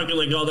 I'm talking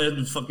like all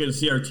that fucking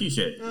CRT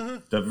shit.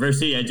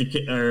 Diversity,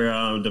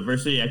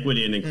 diversity,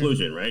 equity, and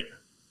inclusion, right?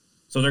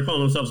 So they're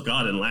calling themselves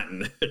God in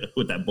Latin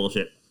with that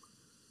bullshit.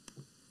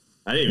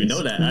 I didn't even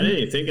know that. I didn't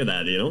even think of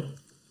that,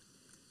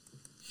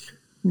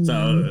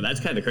 So that's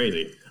kind of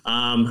crazy.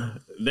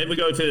 Then we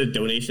go to the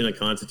donation of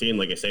Constantine.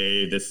 Like I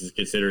say, this is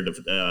considered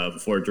a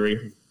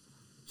forgery.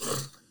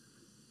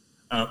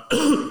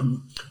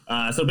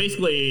 So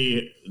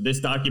basically,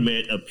 this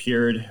document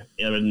appeared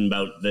in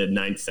about the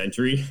 9th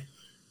century.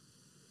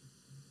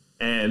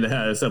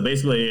 And so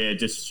basically, it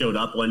just showed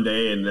up one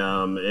day, and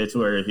it's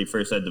where he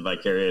first said the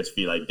Vicarious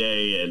Fili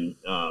Dei, and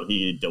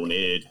he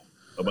donated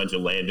a bunch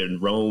of land in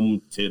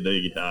Rome to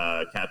the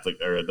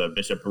Catholic or the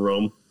Bishop of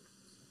Rome.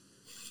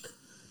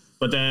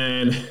 But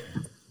then,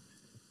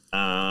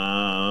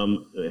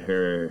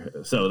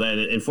 so then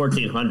in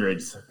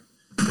 1400s,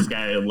 this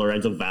guy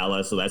Lorenzo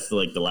Valla. So that's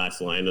like the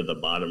last line of the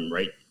bottom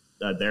right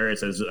there. It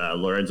says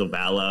Lorenzo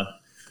Valla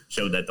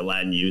showed that the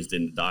Latin used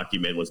in the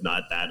document was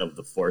not that of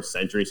the 4th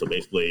century. So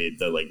basically,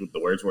 the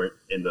words weren't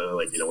in the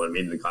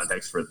in the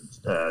context for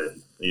the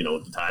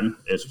time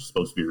it's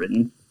supposed to be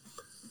written.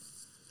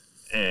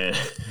 And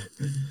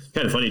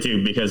kind of funny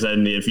too, because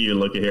then if you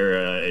look at here,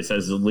 it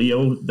says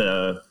Leo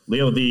the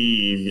what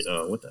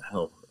the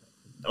hell?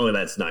 Oh,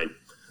 that's 9.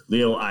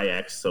 Leo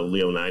IX, so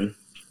Leo 9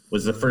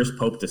 was the first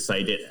pope to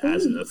cite it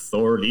as an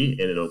authority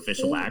in an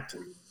official act.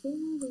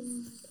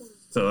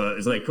 So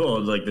it's like cool.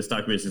 It's like this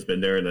document's just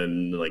been there, and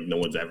then like no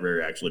one's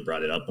ever actually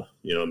brought it up.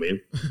 You know what I mean?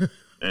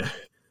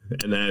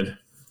 And then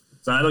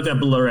so I looked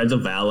up Lorenzo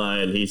Valla,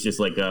 and he's just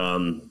like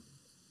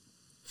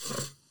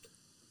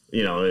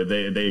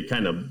they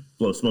kind of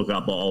blow smoke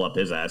up all up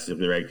his ass,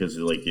 right? Because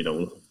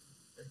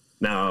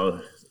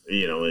now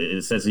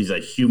it says he's a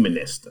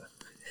humanist.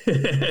 He's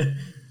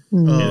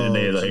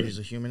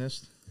a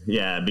humanist.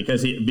 Yeah,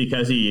 because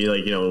he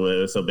like, you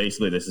know, so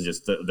basically this is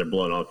just they're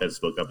blowing all kinds of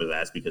smoke up his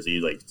ass because he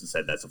like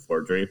said that's a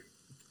forgery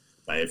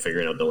by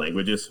figuring out the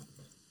languages.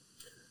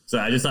 So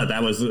I just thought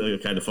that was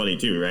kind of funny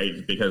too,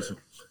 right? Because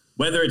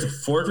whether it's a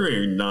forgery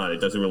or not, it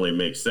doesn't really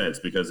make sense,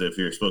 because if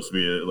you're supposed to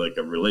be like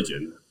a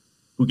religion,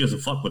 who gives a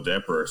fuck what the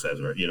emperor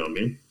says, right? You know what I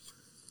mean?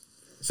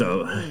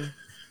 So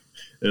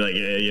like,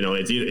 you know,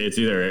 it's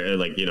either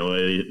like, you know,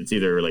 it's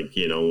either like,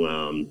 you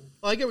know,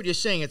 well, I get what you're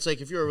saying. It's like,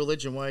 if you're a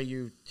religion, why are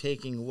you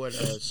taking what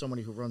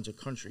somebody who runs a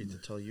country to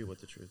tell you what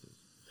the truth is?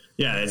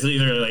 Yeah, it's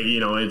either like, you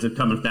know, it's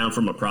coming down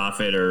from a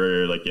prophet,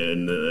 or like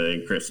in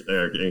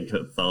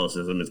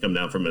Catholicism, it's coming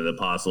down from an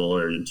apostle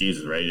or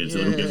Jesus, right? It's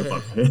who gives a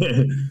fuck.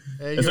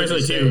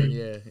 Especially too.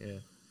 Yeah.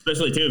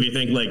 Especially too, if you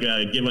think like,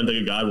 give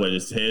unto God what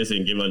is His,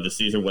 and give unto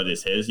Caesar what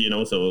is his. You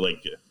know, so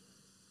like,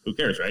 who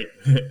cares, right?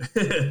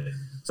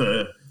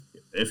 So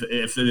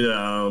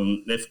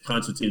if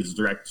Constantine's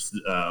direct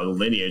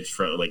lineage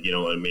from, like, you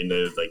know, I mean,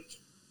 like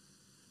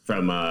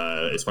from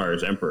as far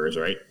as emperors,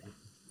 right?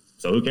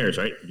 So who cares,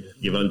 right?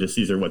 Give unto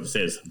Caesar what this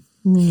is.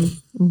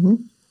 Mm-hmm.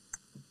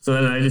 So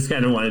then I just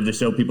kind of wanted to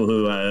show people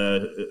who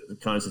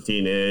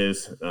Constantine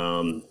is.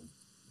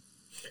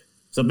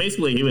 So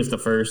basically, he was the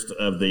first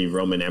of the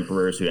Roman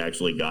emperors who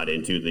actually got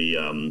into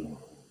the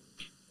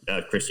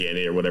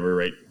Christianity or whatever,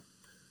 right?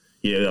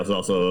 He was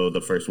also the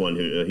first one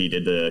who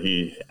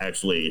he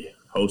actually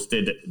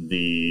hosted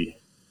the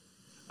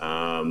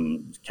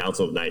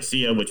Council of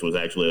Nicaea, which was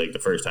actually like the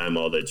first time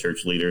all the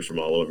church leaders from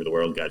all over the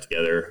world got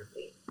together.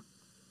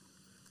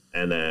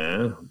 And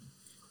then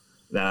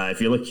if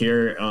you look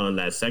here on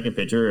that second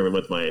picture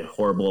with my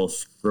horrible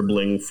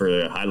scribbling for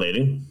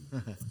highlighting,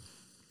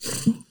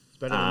 It's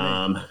better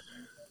than me.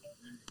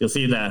 You'll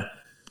see that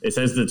it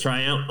says the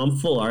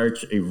triumphal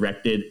arch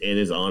erected in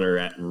his honor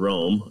at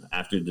Rome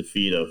after the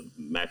defeat of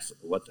Max.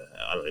 What the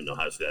hell? I don't even know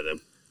how to say that.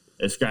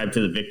 Ascribed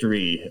to the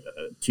victory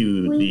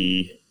to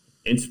the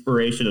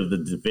inspiration of the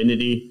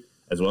divinity,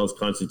 as well as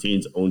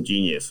Constantine's own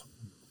genius.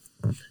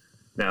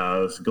 Now,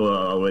 let's go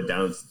all the way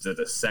down to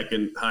the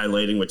second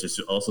highlighting, which is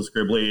also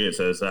scribbly. It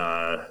says,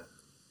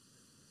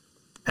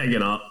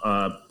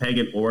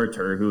 pagan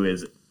orator who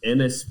is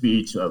in a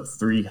speech of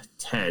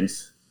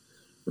 3/10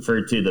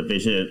 referred to the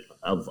vision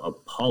of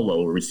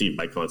Apollo received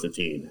by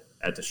Constantine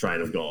at the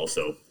Shrine of Gaul.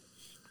 So,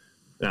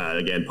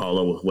 again,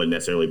 Apollo wouldn't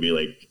necessarily be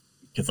like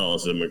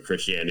Catholicism or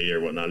Christianity or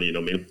whatnot, you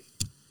know what I mean?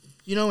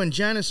 You know, and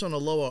Janus on the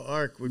lower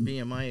arc would be,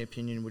 in my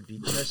opinion, would be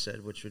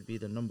Chesed, which would be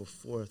the number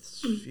 4th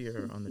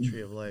sphere on the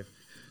Tree of Life.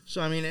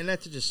 So, I mean, and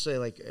not to just say,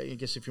 like, I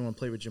guess if you want to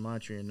play with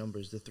gematria and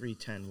numbers, the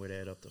 310 would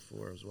add up to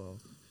 4 as well.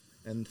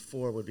 And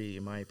 4 would be,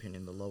 in my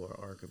opinion, the lower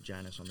arc of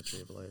Janus on the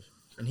Tree of Life.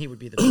 And he would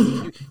be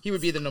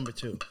the number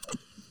 2.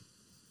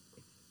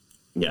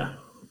 Yeah.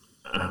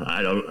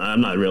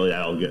 I'm not really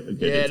that all good.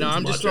 Yeah, no,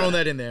 I'm just throwing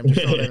that in there.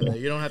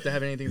 You don't have to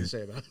have anything to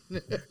say about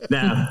it.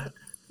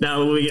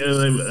 Now we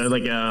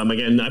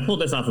again, I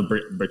pulled this off of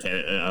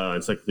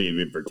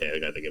Encyclopedia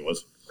Britannica, I think it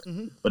was.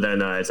 Mm-hmm. But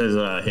then it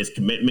says his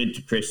commitment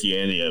to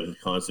Christianity of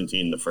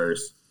Constantine I.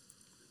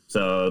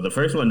 So the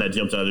first one that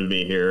jumps out at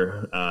me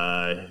here,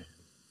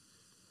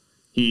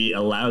 he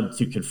allowed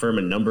to confirm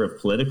a number of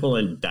political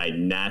and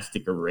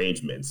dynastic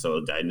arrangements.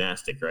 So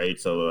dynastic, right?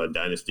 So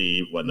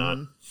dynasty, whatnot.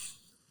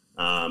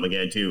 Mm-hmm.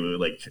 Again, too,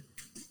 like,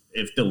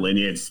 if the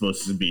lineage is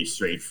supposed to be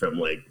straight from,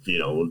 like, you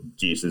know,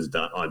 Jesus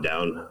on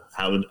down,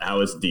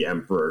 how is the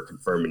emperor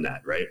confirming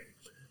that, right?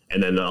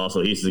 And then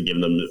also he's giving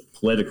them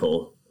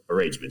political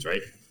arrangements,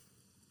 right?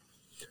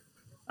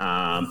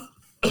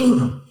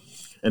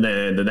 And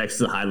then the next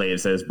highlight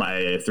says,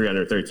 by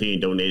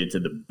 313, donated to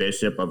the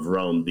Bishop of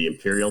Rome the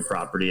imperial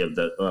property of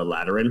the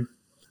Lateran,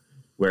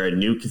 where a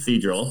new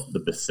cathedral, the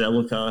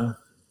Basilica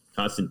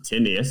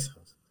Constantinius,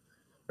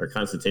 or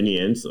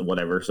Constantinians,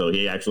 whatever. So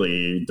he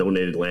actually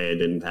donated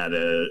land and had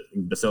a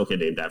basilica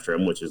named after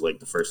him, which is like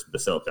the first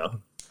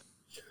basilica.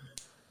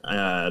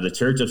 The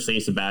Church of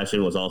St.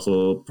 Sebastian was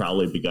also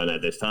probably begun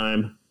at this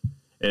time.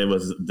 And it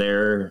was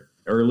their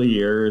early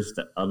years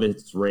of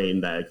its reign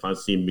that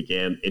Constantine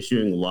began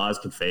issuing laws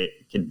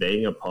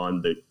conveying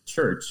upon the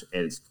church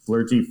and its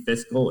clergy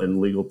fiscal and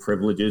legal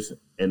privileges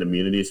and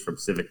immunities from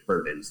civic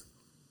burdens.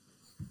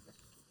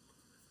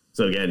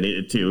 So again,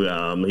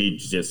 he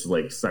just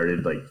like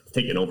started like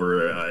taking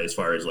over as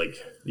far as like,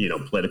 you know,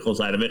 political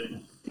side of it.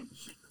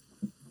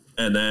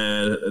 And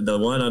then the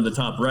one on the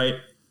top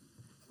right,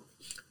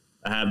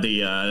 I have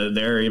the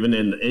there even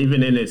in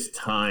its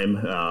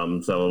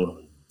time.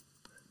 So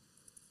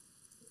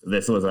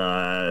this was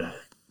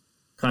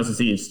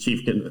Constantine's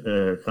chief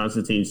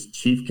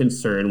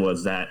concern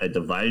was that a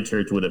divided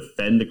church would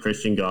offend the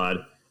Christian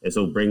God and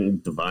so bring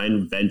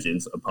divine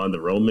vengeance upon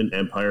the Roman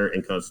Empire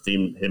and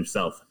Constantine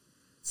himself.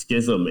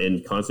 Schism,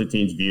 in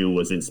Constantine's view,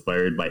 was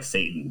inspired by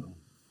Satan.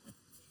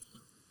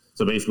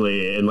 So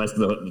basically, unless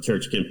the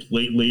church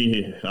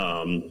completely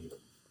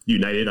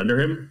united under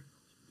him,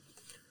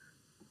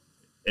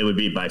 it would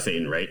be by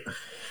Satan, right?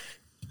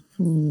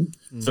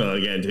 Mm-hmm. So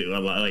again, too,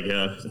 I'm like,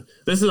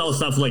 this is all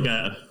stuff like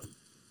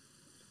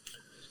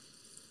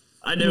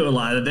I knew a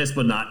lot of this,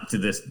 but not to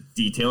this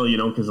detail, you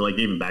know, because like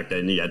even back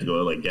then you had to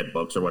go like get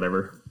books or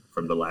whatever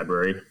from the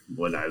library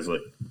when I was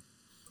like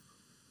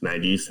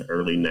 90s,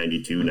 early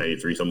 92,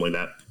 93, something like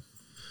that.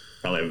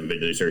 Probably haven't been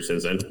to the church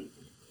since then.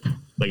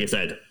 Like I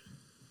said,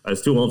 I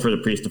was too old for the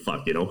priest to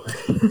fuck, you know.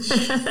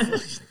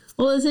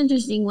 Well, it's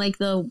interesting, like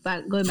going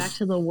back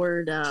to the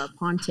word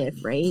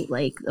pontiff, right?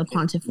 Like the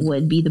pontiff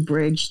would be the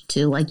bridge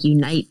to like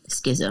unite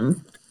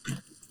schism.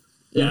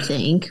 You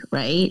think,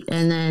 right?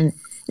 And then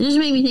it just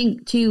made me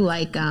think too,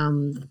 like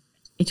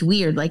it's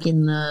weird, like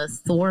in the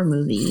Thor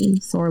movie,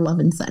 Thor: Love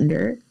and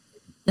Thunder,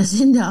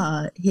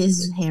 doesn't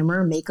his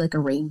hammer make like a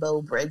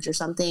rainbow bridge or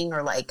something,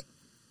 or like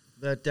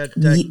that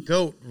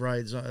goat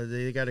rides on?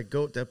 They got a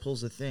goat that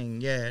pulls the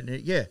thing. Yeah.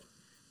 They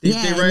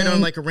ride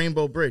on like a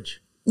rainbow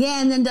bridge.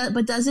 Yeah, and then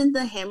but doesn't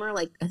the hammer,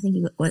 like, I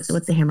think what's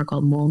the hammer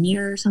called,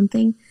 Mjolnir or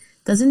something?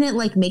 Doesn't it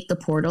like make the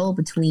portal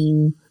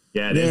between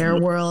their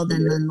world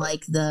and then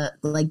like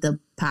the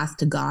path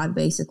to God,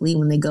 basically,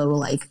 when they go to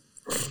like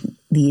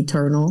the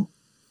eternal?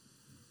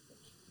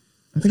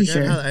 I'm pretty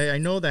sure. I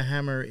know the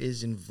hammer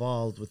is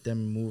involved with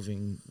them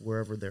moving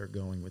wherever they're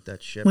going with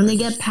that ship. When they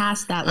get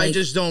past that, like, I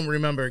just don't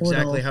remember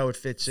exactly portal. how it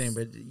fits in,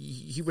 but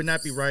he would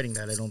not be riding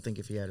that, I don't think,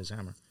 if he had his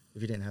hammer.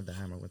 If he didn't have the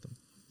hammer with him,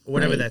 or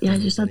whatever that. Yeah, I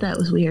just thought that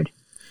was weird.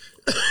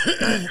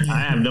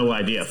 I have no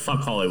idea. Fuck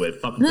Hollywood.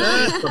 Fuck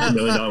 $1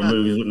 million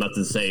movies with nothing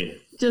to say.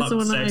 Just fuck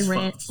one sex, of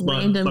my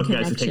random fuck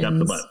guys who take up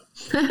the butt.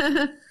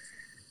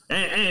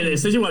 and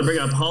since you want to bring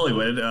up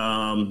Hollywood,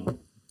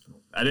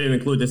 I didn't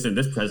include this in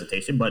this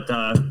presentation, but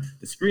the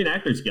Screen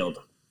Actors Guild,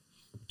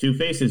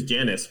 Two-Face is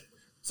Janice.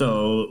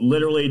 So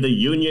literally the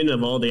union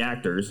of all the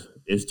actors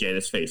is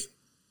Janice Face.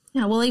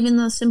 Yeah, well, even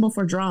the symbol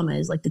for drama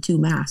is like the two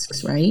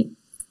masks, right?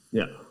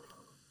 Yeah.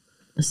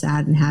 The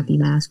sad and happy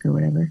mask or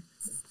whatever.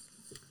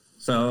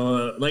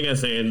 So, like I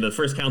was saying, the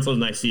First Council of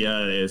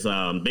Nicaea is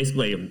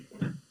basically,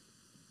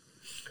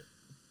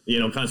 you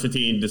know,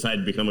 Constantine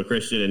decided to become a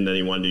Christian, and then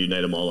he wanted to unite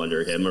them all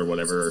under him or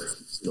whatever,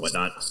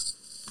 whatnot.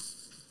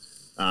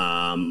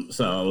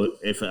 So,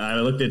 if I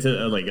looked into,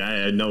 like,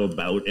 I know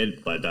about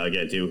it, but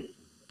again, too.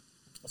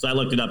 So, I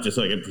looked it up just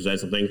so I could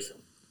present some things.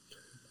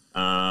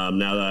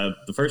 Now,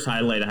 the first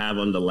highlight I have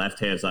on the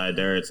left-hand side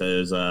there, it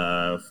says,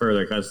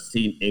 further,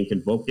 Constantine, in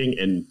convoking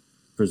and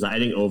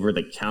presiding over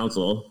the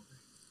council,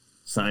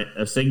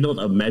 signaled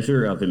a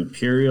measure of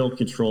imperial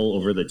control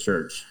over the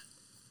church.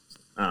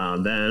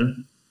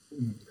 Then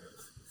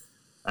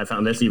I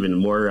found this even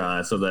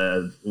more. So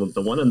the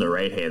one on the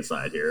right-hand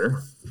side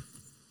here,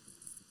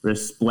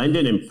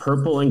 resplendent in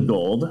purple and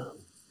gold,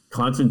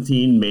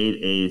 Constantine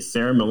made a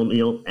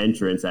ceremonial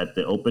entrance at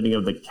the opening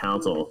of the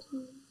council,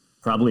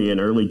 probably in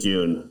early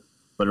June,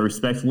 but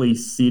respectfully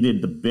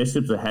seated the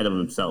bishops ahead of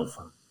himself.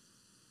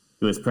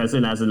 He was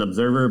present as an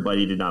observer, but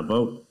he did not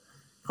vote.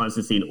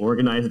 Constantine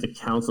organized the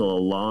council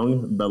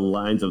along the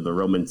lines of the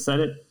Roman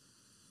Senate.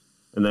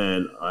 And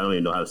then, I don't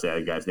even know how to say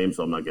that guy's name,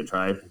 so I'm not going to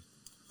try.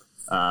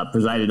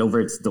 Presided over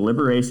its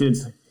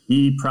deliberations.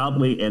 He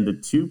probably, and the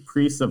two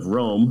priests of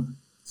Rome,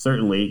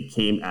 certainly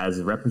came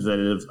as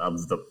representatives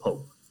of the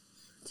Pope.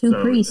 Two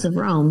priests of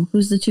Rome?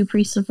 Who's the two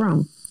priests of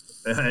Rome?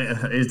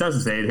 It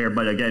doesn't say it here,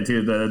 but again,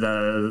 too,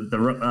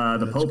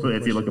 the Pope,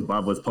 if you look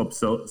above, was Pope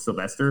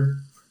Sylvester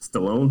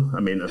Stallone. I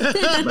mean,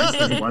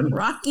 one.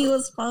 Rocky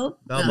was Pope.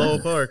 Balboa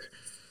Park.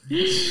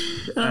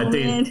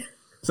 Man.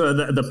 So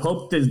the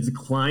Pope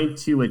declined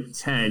to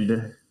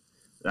attend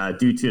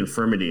due to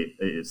infirmity,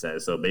 it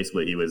says. So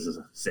basically, he was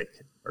sick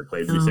or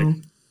claimed to be sick.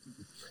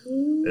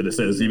 And it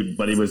says,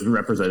 but he was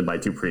represented by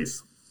two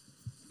priests.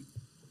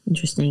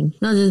 Interesting.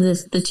 No,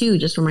 the two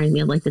just remind me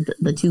of like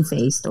the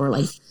Two-Faced or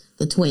like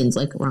the twins,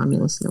 like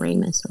Romulus and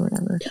Remus or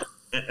whatever.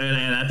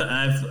 And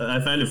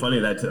I find it funny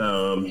that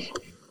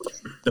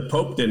the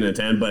Pope didn't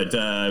attend, but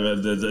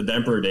the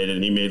Emperor did,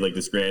 and he made like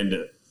this grand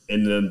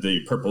in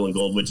the purple and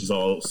gold, which is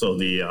also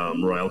the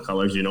royal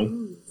colors, you know.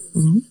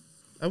 Mm-hmm.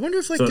 I wonder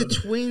if like the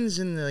twins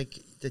and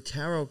the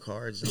tarot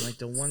cards and like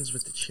the ones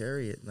with the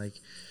chariot, like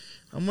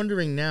I'm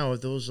wondering now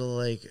if those are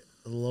like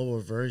lower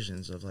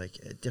versions of like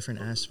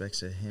different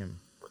aspects of him.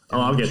 Oh,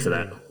 I'll get to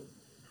that.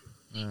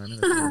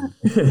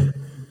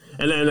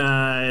 And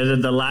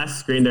then the last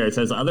screen there, it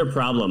says other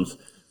problems.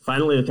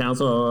 Finally, the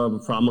council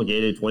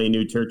promulgated 20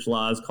 new church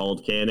laws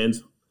called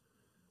canons.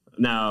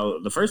 Now,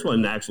 the first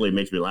one actually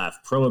makes me laugh.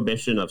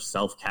 Prohibition of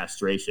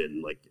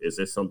self-castration. Like, is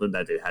this something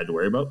that they had to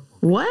worry about?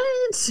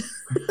 What?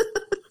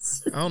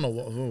 I don't know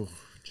what. Oh,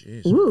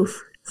 jeez.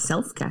 Oof.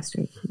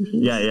 Self-castration.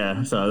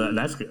 Yeah. So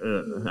that's,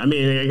 I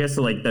mean, I guess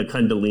like the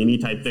Kundalini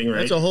type thing, right?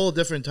 That's a whole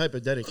different type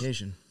of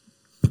dedication.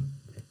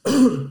 I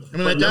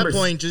mean, at that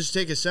point, just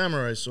take a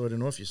samurai sword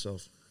and off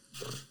yourself.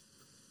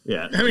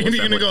 Yeah. I mean, if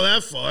you're going to go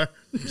that far,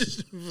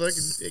 just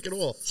fucking take it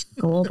all.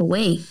 Go all the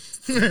way.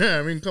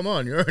 I mean, come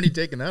on. You're already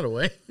taking that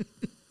away.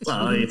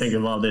 Well, you think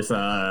of all this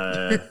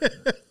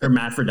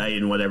hermaphrodite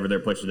and whatever they're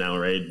pushing now,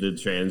 right? The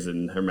trans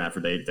and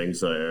hermaphrodite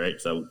things,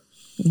 right? So,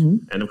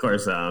 and of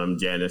course,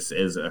 Janice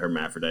is a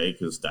hermaphrodite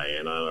because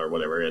Diana or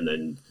whatever, and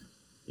then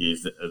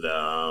he's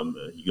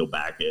you go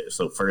back.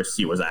 So first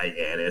he was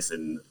Janus,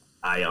 and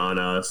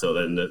Iona. So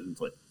then,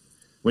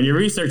 when you're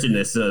researching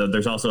this,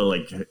 there's also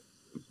like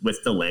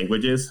with the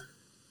languages.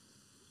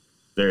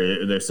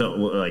 There's so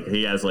like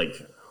he has like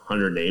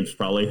 100 names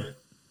probably.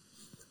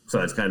 So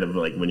it's kind of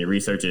like when you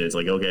research it, it's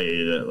like,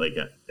 okay, like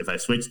if I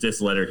switch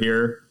this letter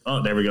here, oh,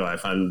 there we go. I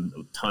found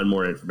a ton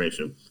more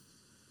information.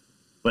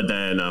 But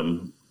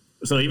then,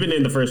 so even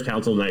in the First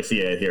Council of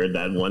Nicaea here,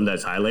 that one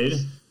that's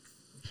highlighted,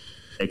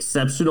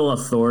 exceptional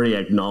authority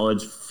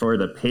acknowledged for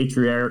the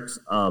patriarchs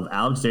of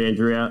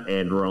Alexandria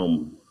and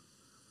Rome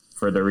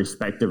for their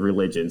respective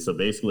religions. So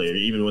basically,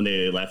 even when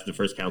they left the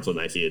First Council of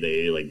Nicaea,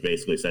 they like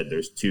basically said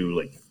there's two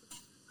like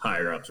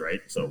higher ups,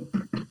 right? So.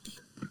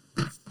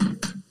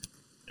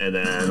 And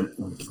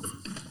then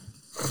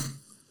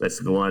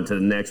let's go on to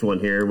the next one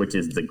here, which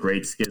is the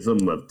Great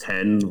Schism of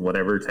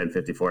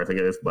 1054, I think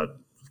it is, but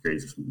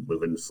it's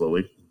moving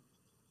slowly.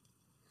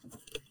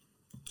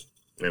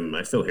 Am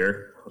I still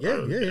here? Yeah.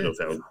 No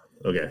sound.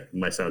 Okay,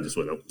 my sound just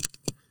went out.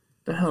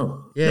 The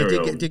hell? Yeah,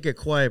 it did get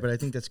quiet, but I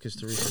think that's because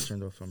Teresa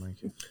turned off her mic.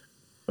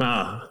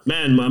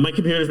 Man, my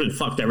computer's been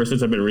fucked ever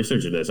since I've been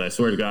researching this. I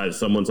swear to God,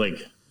 someone's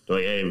like,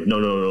 hey,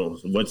 no.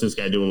 What's this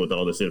guy doing with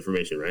all this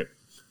information, right?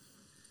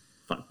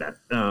 Fuck that.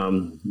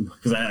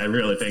 Because I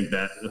really think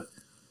that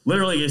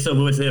literally,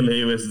 so with him,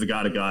 he was the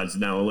god of gods.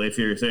 Now, if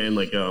you're saying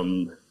like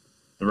the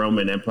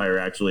Roman Empire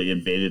actually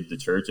invaded the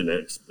church and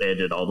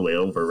expanded all the way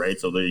over, right?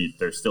 So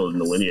they're still in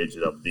the lineage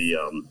of the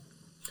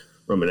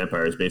Roman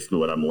Empire is basically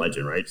what I'm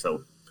alleging, right?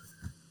 So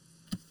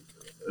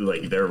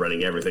like they're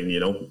running everything, you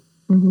know.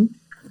 Mm-hmm.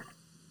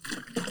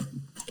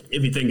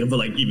 If you think of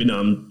like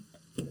even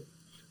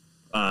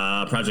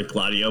Project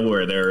Gladio,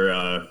 where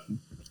they're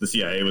the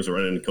CIA was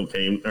running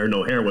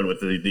heroin with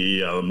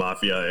the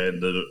mafia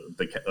and the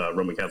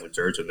Roman Catholic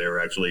Church, and they were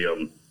actually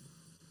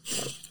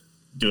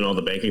doing all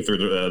the banking through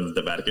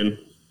the Vatican.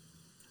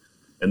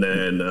 And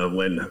then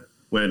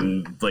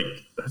when like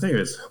I think it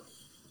was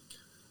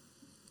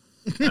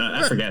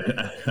I forget.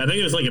 I think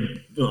it was like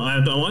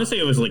I want to say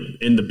it was like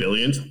in the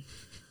billions.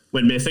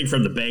 Went missing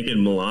from the bank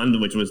in Milan,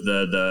 which was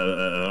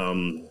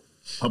the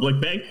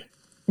public bank.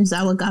 Is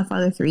that what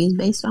Godfather 3 is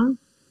based on?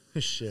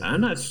 Shit.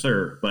 I'm not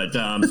sure, but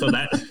so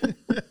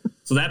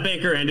that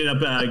banker ended up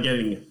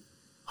getting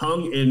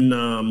hung in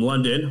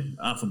London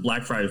off of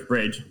Blackfriars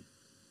Bridge,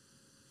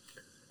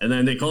 and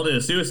then they called it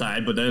a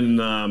suicide. But then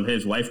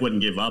his wife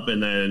wouldn't give up,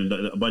 and then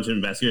a bunch of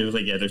investigators were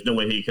like, "Yeah, there's no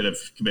way he could have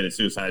committed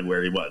suicide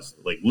where he was.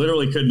 Like,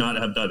 literally, could not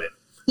have done it."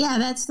 Yeah,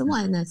 that's the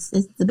one. It's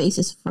the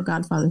basis for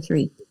Godfather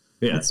 3.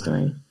 Yeah, that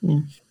story. Yeah.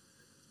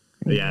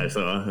 Yeah,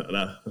 so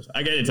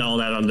I get into all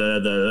that on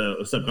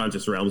the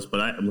subconscious realms, but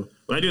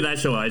when I do that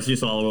show, it's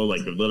just all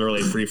like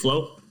literally free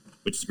flow,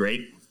 which is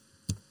great.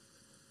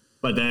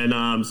 But then,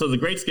 so the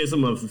Great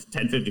Schism of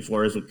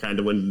 1054 is kind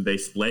of when they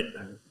split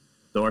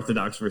the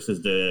Orthodox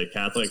versus the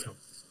Catholic.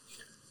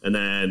 And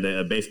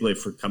then basically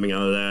for coming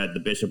out of that, the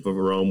Bishop of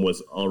Rome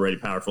was already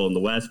powerful in the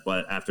West,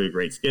 but after the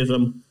Great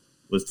Schism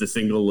was the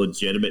single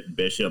legitimate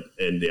bishop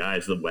in the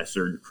eyes of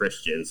Western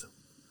Christians.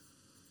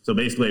 So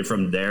basically,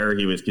 from there,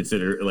 he was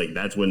considered like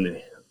that's when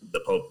the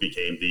Pope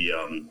became the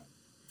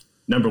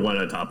number one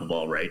on top of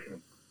all, right?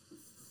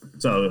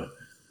 So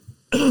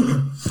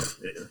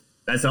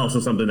that's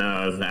also something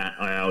that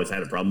I always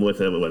had a problem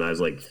with when I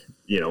was like,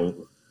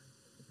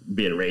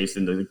 being raised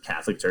in the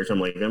Catholic Church.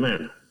 I'm like, oh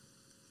man,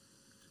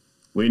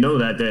 we know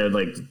that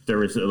there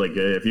was like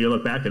if you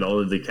look back at all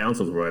of the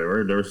councils or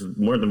whatever, there was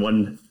more than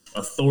one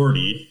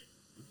authority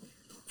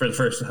for the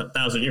first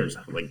 1,000 years.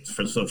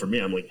 So for me,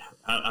 I'm like,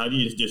 how do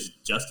you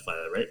just justify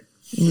that, right?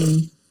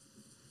 Mm.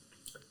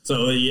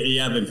 So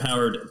you have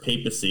empowered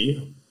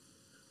papacy.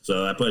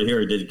 So I put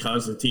here, did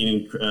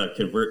Constantine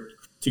convert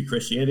to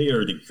Christianity,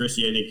 or did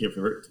Christianity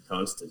convert to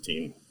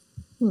Constantine?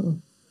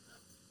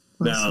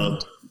 Now,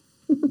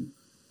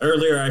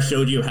 earlier I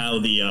showed you how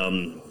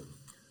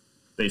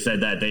they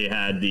said that they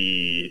had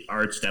the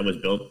arch that was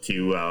built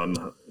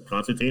to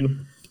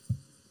Constantine.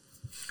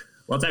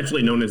 Well, it's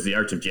actually known as the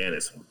Arch of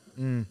Janus.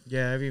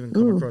 Yeah, I've even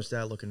come across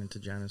that looking into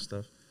Janus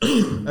stuff.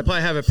 I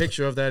probably have a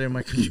picture of that in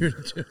my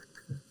computer too.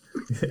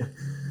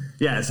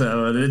 Yeah,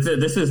 so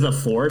this is the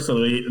four.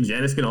 So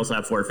Janus can also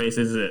have four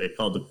faces. It's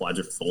called the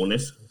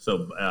quadriphronous.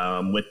 So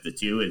with the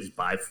two is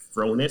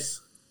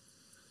bifronous.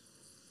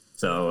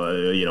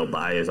 So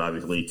bi is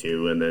obviously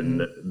two, and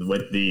then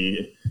with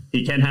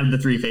he can have the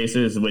three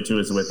faces, which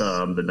was with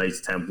the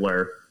Knights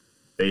Templar.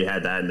 They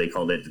had that, and they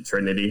called it the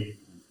Trinity.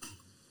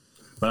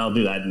 But I'll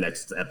do that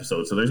next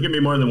episode. So there's going to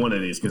be more than one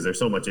of these because there's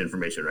so much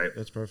information, right?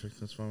 That's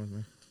perfect. That's fine with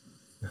me.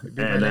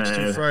 My next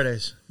 2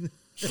 Fridays.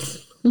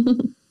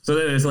 So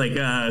then it's like,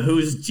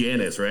 who's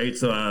Janus, right?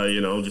 So,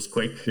 just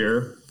quick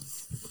here.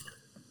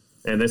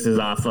 And this is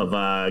off of,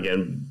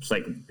 again,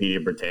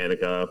 Encyclopedia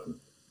Britannica.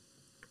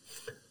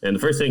 And the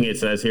first thing it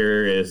says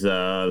here is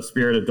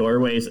spirit of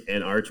doorways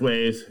and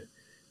archways.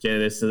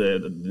 Janus and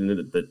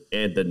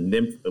the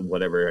nymph,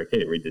 whatever. I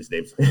can't read these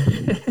names.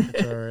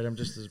 It's all right. I'm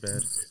just as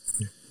bad.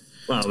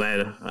 Well,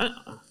 man,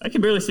 I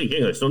can barely speak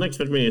English. Don't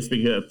expect me to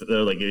speak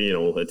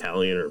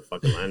Italian or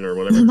fucking Latin or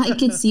whatever. I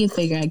could see a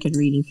figure. I could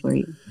read it for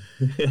you.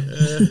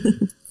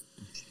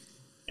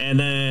 And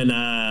then,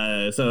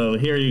 so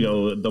here you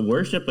go. The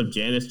worship of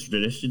Janus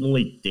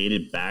traditionally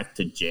dated back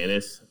to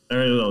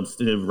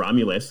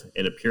Romulus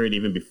in a period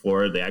even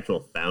before the actual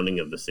founding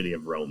of the city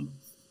of Rome.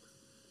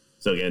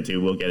 So again, too,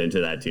 we'll get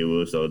into that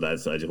too. So I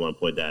just want to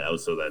point that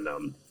out. So then,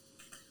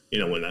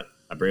 when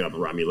I bring up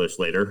Romulus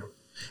later.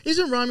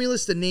 Isn't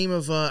Romulus the name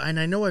of? And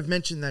I know I've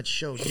mentioned that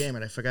show. Damn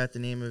it, I forgot the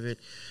name of it.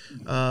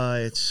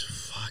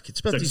 It's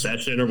about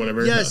Succession or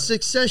whatever. Yeah,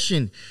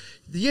 Succession.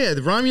 Yeah,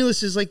 the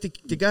Romulus is like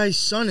the guy's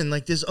son, and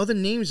like there's other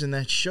names in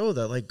that show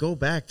that like go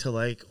back to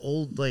like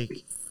old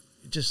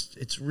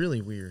it's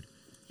really weird.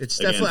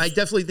 It's I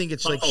definitely think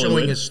it's like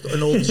showing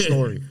an old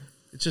story.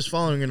 It's just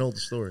following an old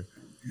story.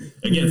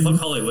 Again, fuck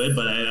Hollywood,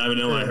 but I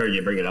know I heard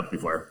you bring it up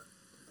before.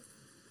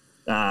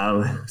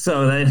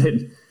 So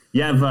then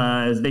you have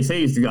they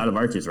say he's the god of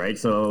arches, right?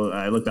 So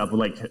I looked up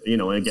again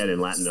in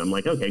Latin. I'm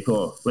like, okay,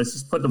 cool. Let's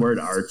just put the word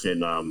arch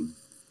in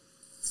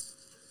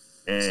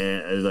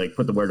and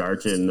put the word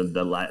arch in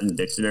the Latin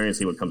dictionary and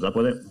see what comes up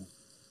with it.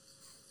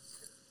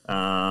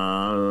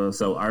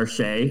 So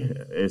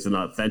arche is an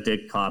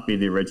authentic copy of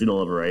the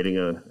original of a writing,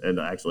 and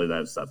actually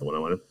that's not the one I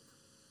wanted.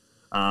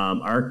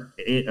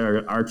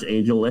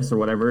 Archangelus or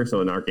whatever,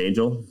 so an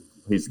archangel.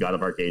 He's the god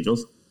of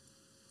archangels.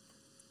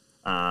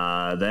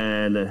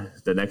 Then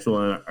the next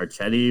one,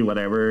 Archetti,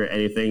 whatever,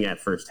 anything at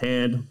first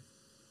hand.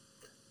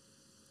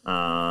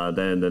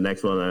 Then the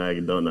next one, I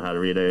don't know how to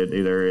read it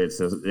either. It's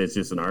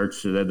just an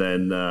arch.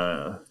 Then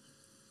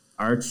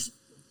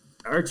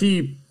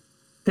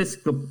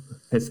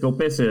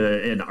Archiepiscopus,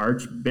 an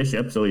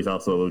archbishop, so he's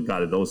also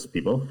got those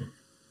people.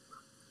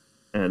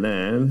 And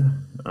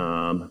then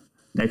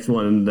next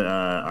one,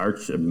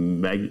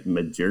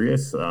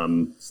 Archimagirius,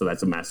 so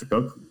that's a master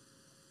cook.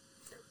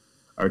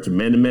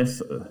 Archimenimus,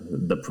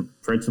 the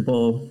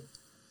principal.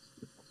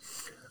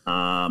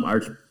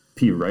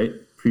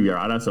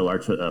 Archpirata, so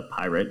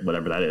pirate,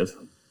 whatever that is.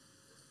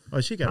 Oh,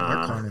 she got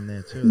Archon in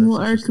there too.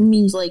 Well, Arch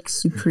means like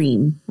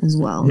supreme as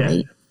well, yeah.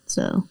 Right?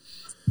 So.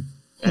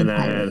 And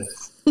then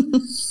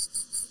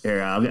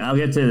here, I'll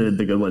get to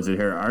the good ones in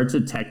here.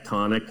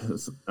 Architectonic,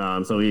 so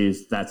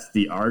that's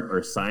the art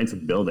or science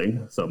of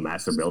building, so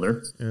master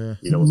builder. Yeah.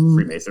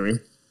 Freemasonry.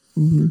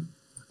 Mm-hmm.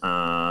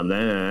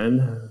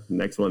 Then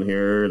next one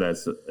here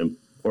that's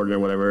important or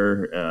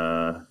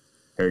whatever.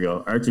 Here we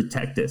go.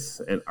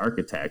 Architectus, an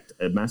architect,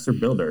 a master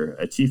builder,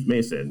 a chief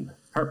mason,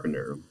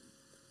 carpenter.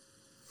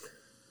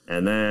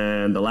 And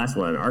then the last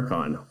one,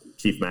 Archon,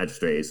 chief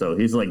magistrate. So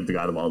he's like the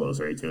god of all those,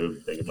 right? Too.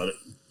 Think about it.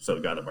 So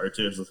god of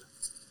arches.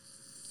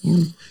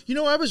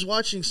 I was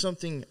watching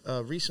something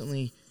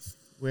recently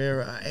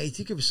where I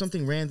think it was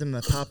something random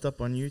that popped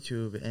up on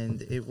YouTube,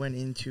 and it went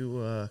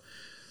into.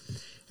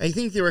 I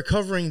think they were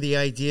covering the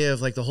idea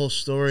of like the whole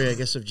story, I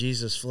guess, of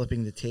Jesus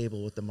flipping the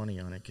table with the money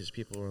on it because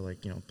people were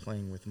like,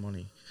 playing with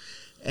money.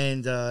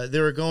 And they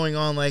were going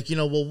on like,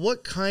 well,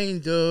 what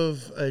kind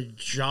of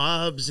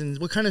jobs and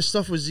what kind of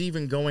stuff was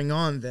even going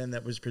on then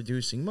that was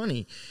producing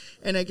money?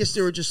 And I guess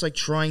they were just like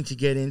trying to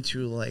get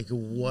into like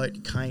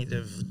what kind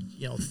of,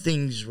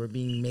 things were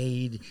being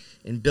made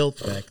and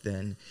built back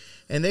then.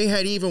 And they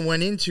had even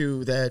went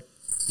into that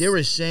they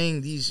were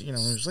saying these, it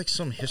was like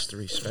some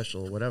history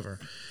special or whatever.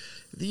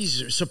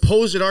 These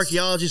supposed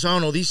archaeologists, I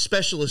don't know, these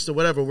specialists or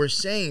whatever, were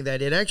saying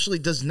that it actually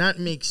does not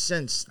make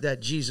sense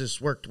that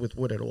Jesus worked with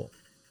wood at all.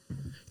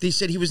 They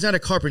said he was not a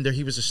carpenter,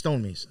 he was a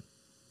stonemason.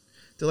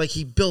 They're like,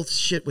 he built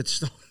shit with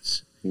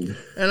stones.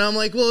 And I'm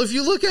like, well, if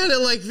you look at it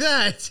like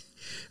that,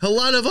 a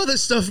lot of other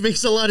stuff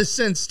makes a lot of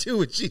sense too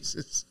with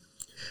Jesus.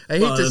 I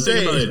hate to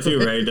say about it too,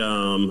 right?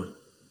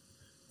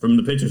 From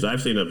the pictures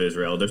I've seen of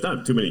Israel, there's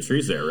not too many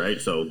trees there, right?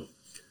 So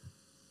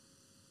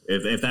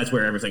if that's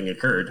where everything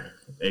occurred,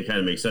 it kind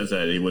of makes sense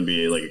that he wouldn't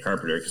be like a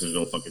carpenter because there's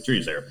no fucking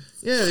trees there.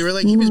 Yeah, they were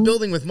like, he was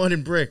building with mud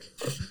and brick.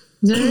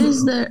 There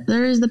is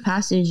the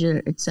passage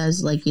that it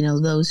says like,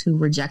 those who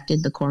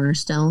rejected the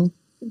cornerstone,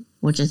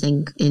 which I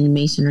think in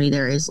masonry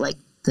there is like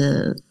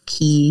the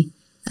key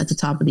at the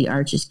top of the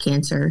arch is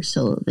cancer,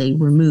 so they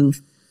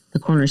remove the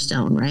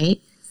cornerstone, right?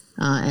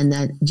 And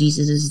that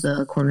Jesus is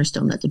the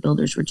cornerstone that the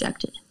builders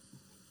rejected.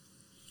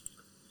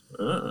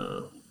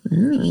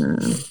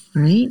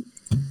 Right?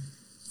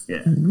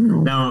 Yeah.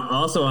 Now,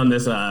 also on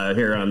this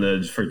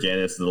here for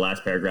Janus, the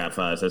last paragraph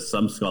says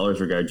some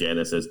scholars regard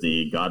Janus as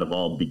the god of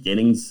all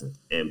beginnings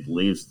and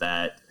believes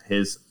that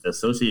his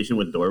association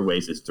with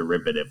doorways is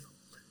derivative.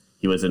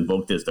 He was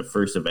invoked as the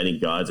first of any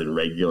gods in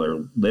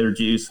regular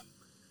liturgies.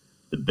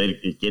 The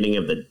beginning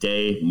of the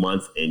day,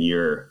 month, and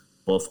year,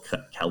 both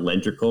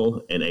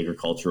calendrical and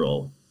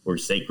agricultural, were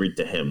sacred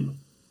to him.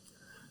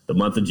 The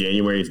month of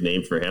January is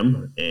named for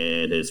him,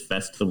 and his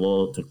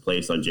festival took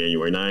place on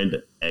January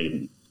 9th.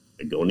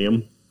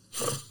 Agonium.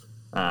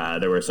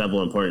 There were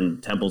several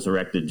important temples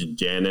erected to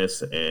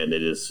Janus, and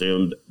it is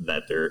assumed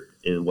that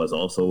it was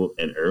also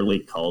an early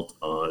cult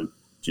on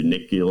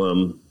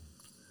Janiculum,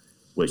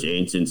 which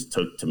ancients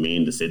took to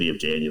mean the city of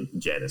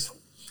Janus.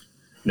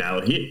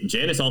 Now,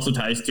 Janus also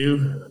ties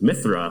to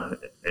Mithra,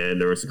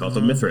 and there was a cult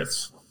of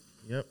Mithras.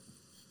 Yep.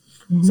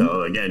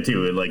 So again,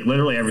 too, like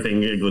literally everything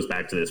goes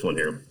back to this one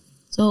here.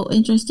 So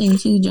interesting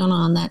too, Jonah,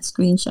 on that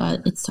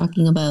screenshot, it's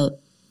talking about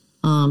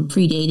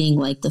predating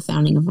like the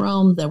founding of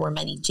Rome. There were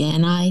many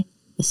Janai,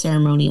 the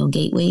ceremonial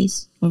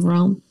gateways of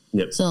Rome.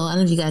 Yep. So I don't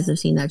know if you guys have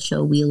seen that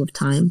show, Wheel of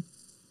Time.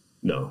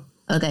 No.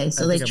 Okay,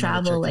 so they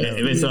travel like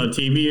if it's on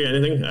TV or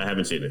anything, I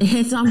haven't seen it.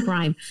 It's on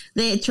Prime.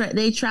 They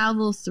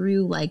travel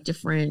through like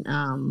different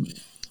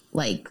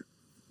like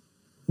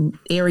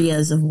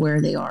areas of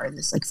where they are in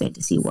this like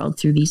fantasy world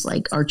through these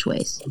like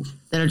archways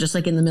that are just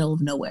like in the middle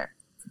of nowhere.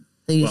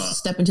 So you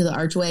step into the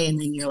archway and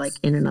then you're like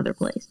in another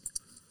place.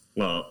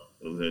 Well,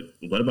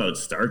 what about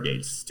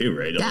Stargates too,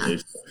 right? Yeah,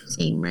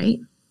 same, right?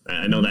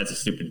 I know that's a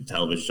stupid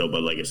television show,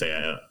 but like I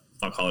say,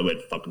 fuck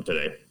Hollywood, fuck them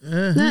today.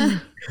 Yeah,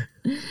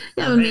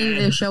 but maybe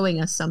they're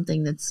showing us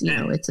something that's, you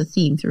know, it's a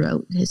theme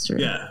throughout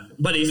history. Yeah,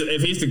 but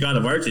if he's the god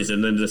of arches,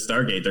 and then the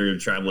Stargate they're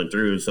traveling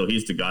through, so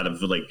he's the god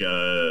of like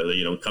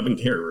you know, coming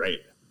here, right?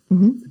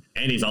 Mm-hmm.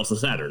 And he's also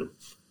Saturn.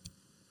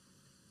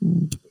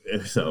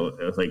 So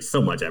it's like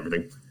so much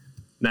everything.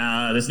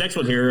 Now this next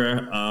one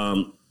here,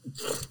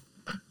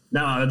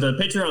 now the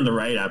picture on the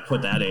right, I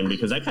put that in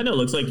because that kind of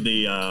looks like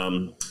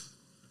the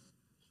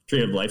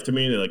Tree of Life to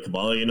me, like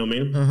Kabbalah, you know what I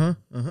mean?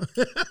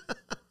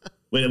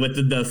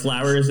 With the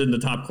flowers in the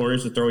top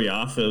corners to throw you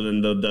off,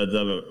 and then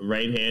the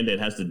right hand, it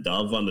has the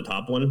dove on the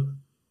top one.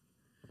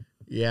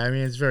 Yeah, I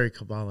mean, it's very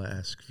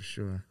Kabbalah-esque for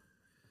sure.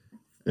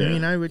 Yeah. I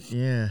mean, I would,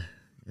 yeah.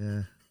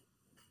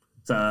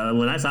 So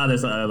when I saw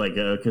this,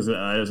 because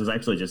this was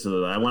actually just,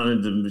 I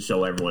wanted to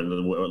show everyone,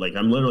 like,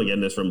 I'm literally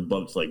getting this from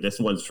books. Like, this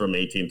one's from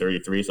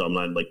 1833, so I'm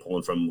not, like,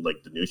 pulling from,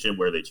 like, the new shit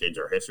where they change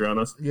our history on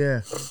us.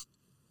 Yeah.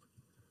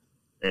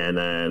 And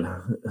then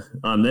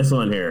on this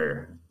one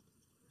here,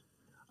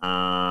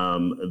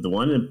 the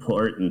one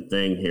important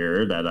thing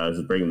here that I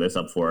was bringing this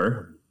up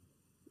for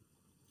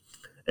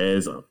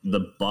is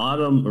the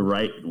bottom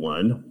right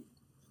one.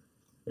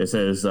 It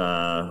says,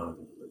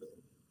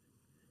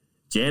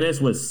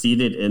 Janus was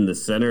seated in the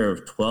center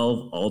of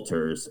 12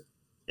 altars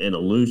in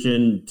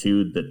allusion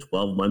to the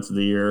 12 months of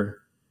the year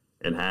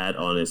and had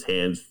on his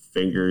hands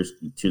fingers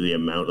to the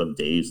amount of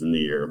days in the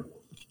year.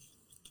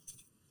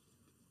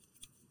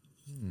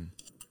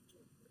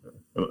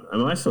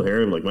 Am I still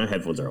here? Like, my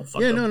headphones are all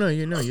fucked up. No,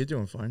 you're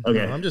doing fine.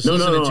 Okay. No, I'm just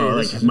listening to you.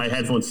 Like, my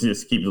headphones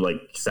just keep,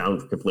 like,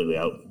 sound completely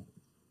out.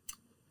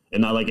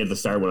 And not like at the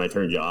start when I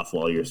turned you off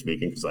while you're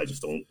speaking, because I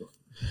just don't.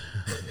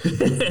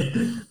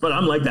 But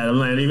I'm like that. I'm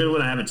like, even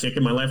when I have a chick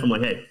in my life, I'm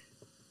like, hey.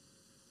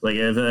 Like,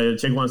 if a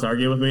chick wants to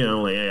argue with me,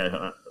 I'm like,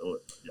 hey,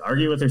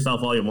 argue with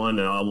yourself all you want,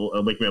 and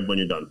I'll wake me up when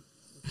you're done.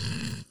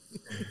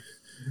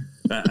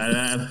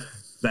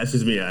 That's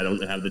just me. I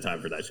don't have the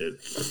time for that shit.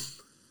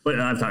 But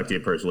I've talked to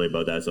you personally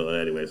about that, so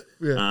anyways.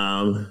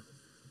 Yeah.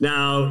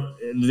 Now,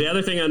 the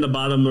other thing on the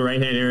bottom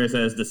right-hand area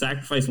says the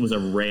sacrifice was a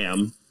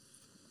ram.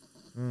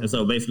 And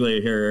so basically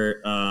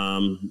here,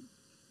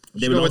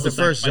 they would go also with the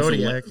first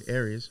zodiac,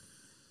 Aries.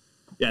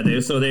 Yeah, they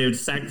would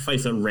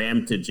sacrifice a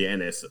ram to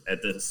Janus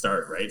at the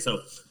start, right?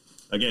 So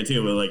again,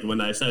 too, like when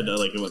I said,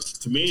 like,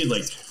 to me,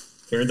 like,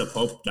 here the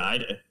Pope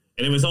died,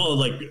 and it was all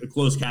like a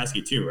closed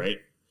casket too, right?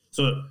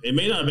 So it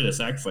may not have been a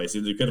sacrifice;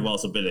 it could have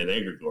also been an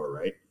egregore,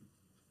 right?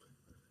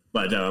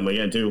 But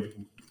again, too,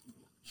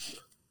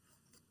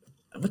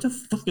 what the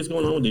fuck is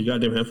going on with these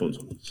goddamn headphones?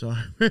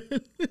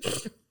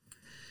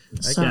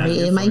 Sorry,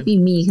 it might be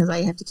me because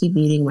I have to keep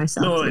muting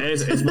myself. No,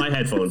 it's my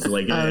headphones.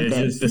 Like, okay. It's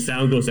just the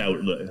sound goes out.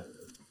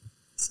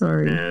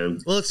 Sorry.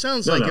 Well, it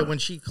sounds like it when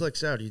she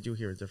clicks out. You do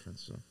hear a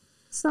difference. So.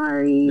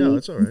 Sorry. No,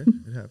 it's all right.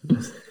 It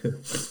happens.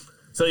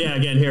 So yeah,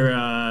 again here,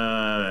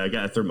 I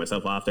gotta throw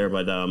myself off there,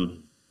 but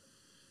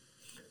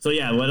so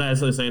yeah, what I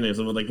was saying is,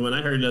 like, when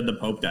I heard that the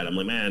Pope died, I'm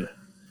like, man,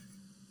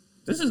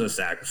 this is a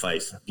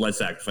sacrifice, blood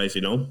sacrifice,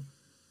 you know.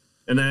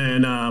 And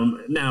then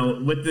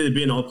now with it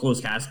being all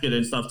closed casket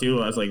and stuff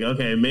too, I was like,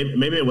 okay,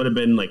 maybe it would have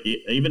been like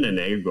even an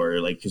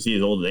egregore, like, because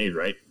he's old in age,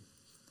 right?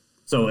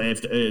 So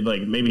if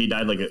like maybe he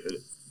died like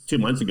 2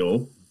 months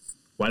ago,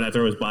 why not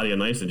throw his body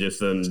on ice and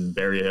just then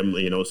bury him?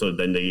 You know, so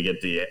then they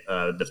get the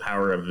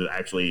power of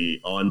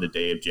actually on the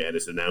day of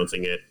Janus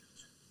announcing it,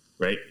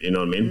 right? You know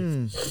what I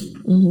mean?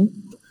 Mm-hmm.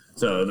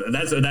 So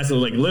that's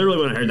like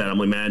literally when I heard that, I'm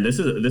like, man, this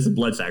is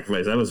blood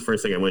sacrifice. That was the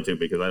first thing I went to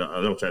because I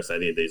don't trust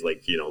any of these,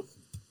 like, you know.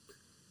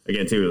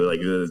 Again, too,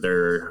 like,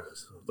 they're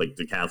like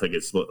the Catholic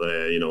is,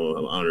 you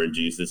know, honoring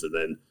Jesus, and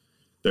then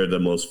they're the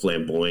most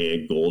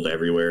flamboyant, gold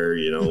everywhere,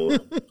 you know.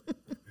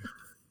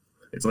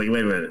 It's like,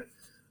 wait a minute,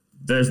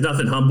 there's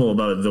nothing humble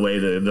about the way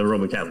the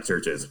Roman Catholic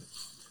Church is.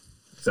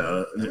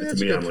 So to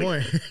me, I'm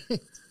like,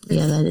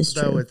 yeah, that is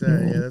true. With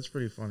that, yeah, that's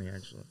pretty funny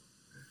actually.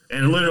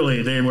 And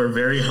literally, they were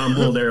very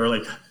humble. They were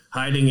like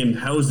hiding in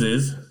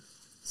houses.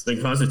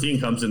 Then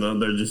Constantine comes in,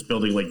 and they're just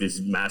building like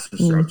these massive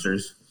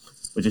structures.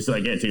 Which is,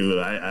 again, too,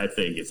 I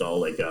think it's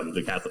all like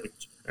the Catholic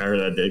or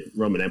the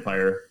Roman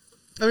Empire.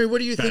 I mean, what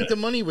do you think the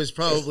money was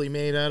probably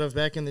made out of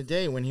back in the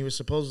day when he was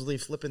supposedly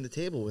flipping the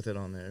table with it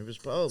on there? It was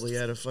probably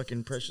out of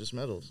fucking precious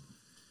metals.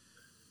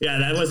 Yeah,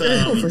 that was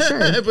for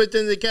sure. But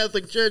then the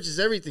Catholic Church is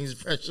everything's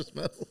precious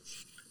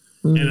metals.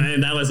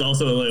 And that was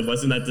also,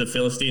 wasn't that the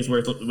Philistines,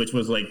 which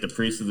was like the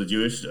priests of the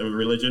Jewish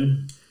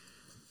religion?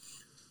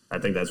 I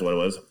think that's what it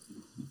was.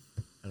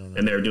 I don't know.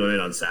 And they were doing it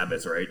on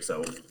Sabbath, right?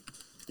 So,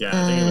 yeah.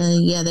 I think it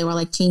was, yeah, they were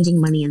like changing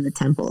money in the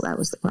temple. That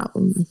was the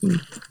problem, I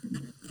think.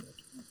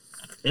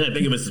 and I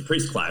think it was the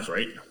priest class,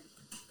 right?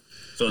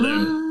 So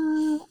then,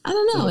 I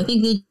don't know. I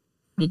think they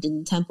did in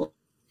the temple.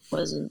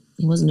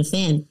 He wasn't a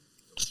fan.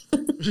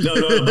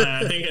 no, but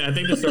I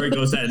think the story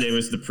goes that it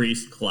was the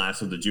priest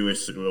class of the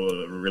Jewish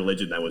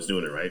religion that was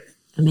doing it, right?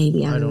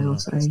 Maybe I don't know.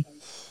 Sorry.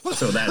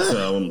 So that's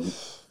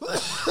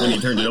when he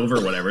turned it over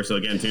or whatever. So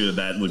again, too,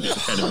 that would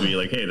kind of be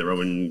like, hey, the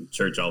Roman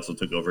Church also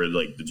took over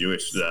like the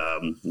Jewish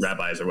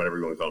rabbis or whatever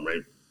you want to call them,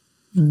 right?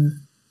 Mm.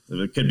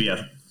 It could be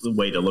a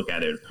way to look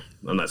at it.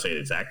 I'm not saying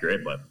it's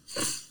accurate, but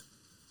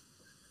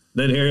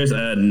then here's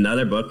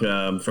another book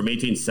from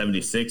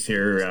 1876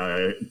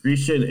 here,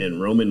 Grecian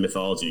and Roman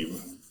mythology.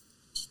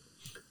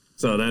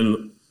 So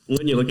then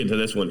when you look into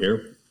this one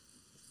here,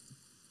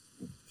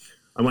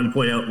 I want to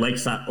point out like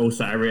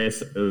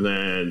Osiris and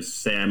then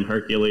Sam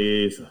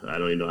Hercules. I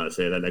don't even know how to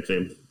say that next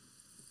name.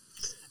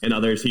 And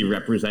others, he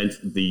represents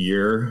the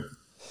year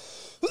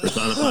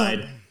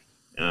personified.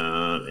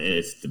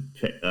 It's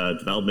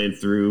development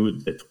through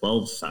the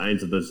 12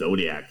 signs of the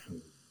zodiac.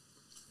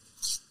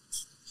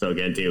 So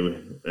again,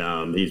 too,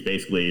 he's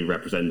basically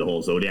representing the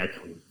whole zodiac.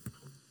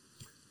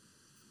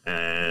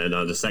 And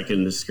on the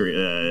second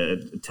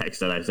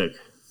text that I took,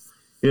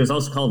 he was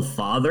also called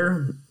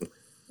Father,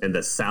 and the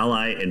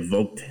Salai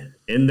invoked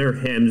in their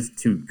hymns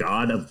to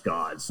God of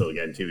gods. So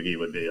again, too, he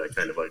would be like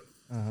kind of like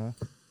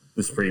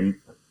the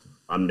supreme,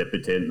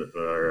 omnipotent,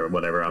 or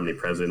whatever,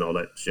 omnipresent, all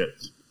that shit.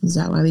 Is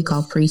that why we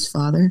call priest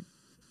father?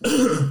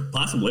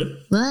 Possibly.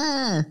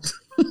 Ah.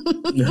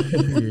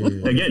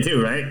 Again,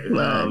 too, right?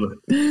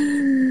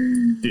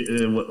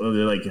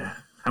 Like,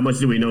 how much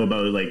do we know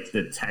about like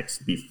the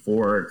text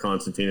before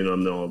Constantine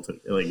and all,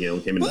 like, you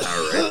know, came into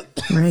power, right?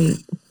 Right.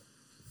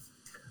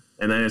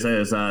 And then it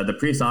says the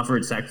priests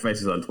offered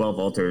sacrifices on 12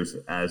 altars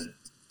as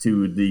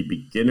to the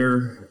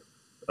beginner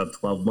of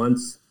 12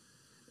 months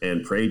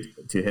and prayed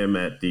to him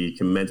at the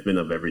commencement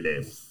of every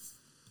day.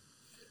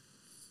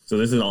 So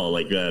this is all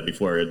like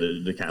before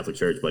the Catholic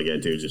Church, but again,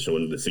 too, just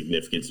showing the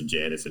significance of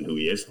Janus and who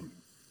he is.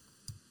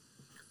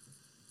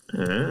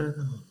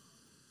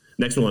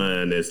 Next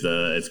one is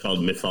it's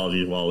called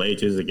Mythology of All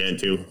Ages. Again,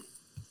 too,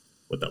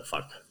 what the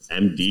fuck?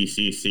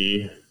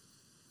 MDCC.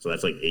 So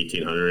that's like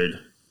 1800.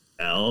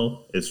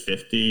 L is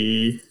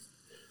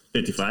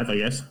 55, I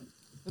guess.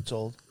 That's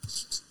old.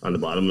 On the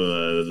bottom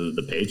of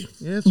the page.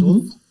 Yeah, it's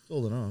old. It's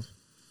old enough.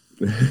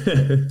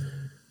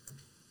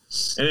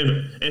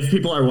 And if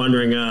people are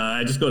wondering,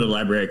 I just go to the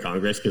Library of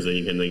Congress because then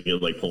you can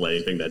like pull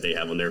anything that they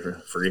have on there for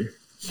free.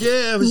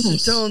 Yeah, I was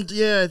just telling.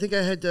 Yeah, I think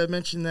I had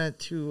mentioned that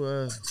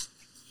to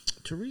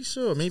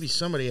Teresa, or maybe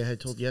somebody I had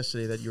told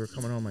yesterday that you were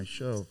coming on my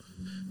show.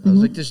 I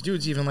was like, this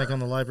dude's even like on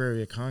the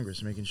Library of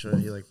Congress, making sure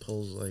he like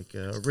pulls like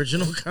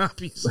original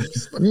copies.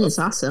 It's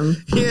awesome.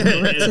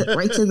 Yeah,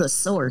 right to the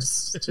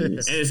source. Jeez. And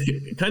it's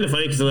kind of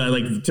funny because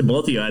like to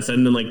both of you, I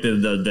send them like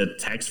the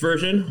text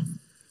version,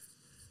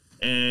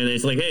 and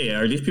it's like, hey,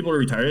 are these people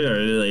retired? Or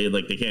are they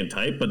like they can't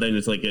type? But then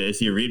it's like,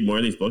 as you read more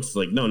of these books, it's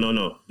like, no,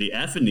 the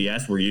F and the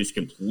S were used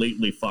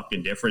completely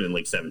fucking different in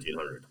like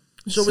 1700.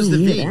 So was the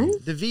V.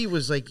 The V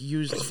was like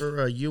used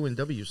for U and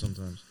W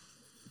sometimes.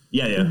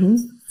 Yeah. Mm-hmm.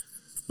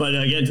 But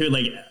again, too,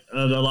 like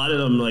a lot of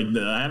them, like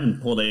I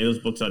haven't pulled any of those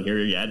books on here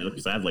yet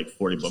because I have like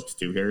 40 books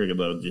too here.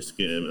 About just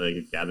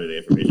like gather the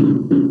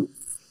information.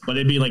 But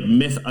it'd be like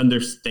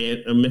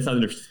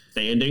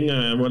misunderstanding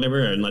or whatever,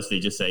 unless they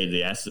just say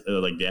the S,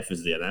 like the F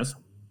is the NS.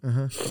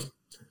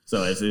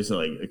 So it's just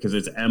like because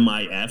it's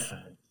MIF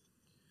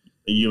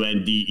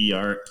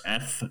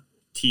UNDERF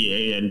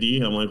TAND.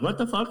 I'm like, what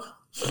the fuck?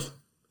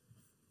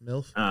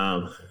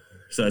 MILF.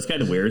 So it's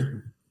kind of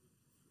weird.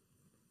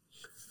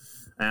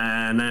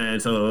 And then,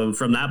 so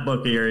from that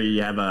book here,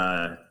 you have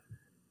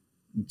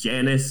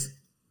Janus,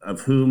 of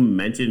whom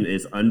mention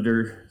is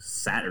under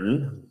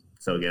Saturn.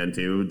 So again,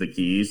 too, the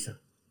keys,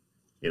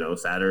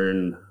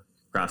 Saturn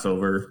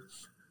crossover.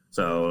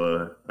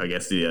 So I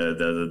guess the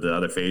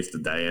other face, the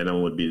Diana,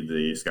 would be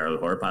the Scarlet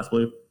Whore,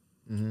 possibly.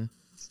 Mm-hmm.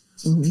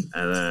 Mm-hmm.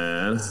 And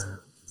then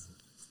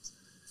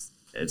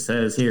it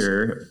says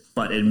here,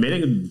 but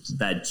admitting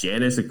that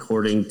Janus,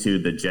 according to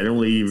the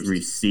generally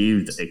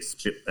received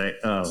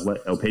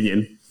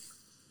opinion,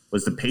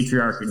 was the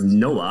patriarch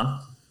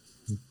Noah.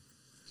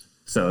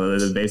 So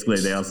basically,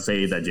 they also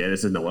say that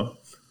Janus is Noah,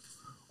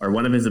 or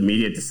one of his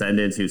immediate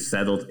descendants who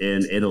settled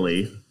in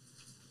Italy.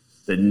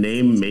 The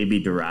name may be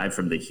derived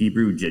from the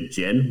Hebrew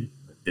Jajin.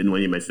 Didn't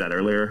when you mention that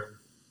earlier?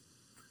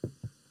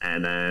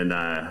 And then,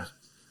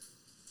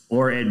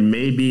 or it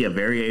may be a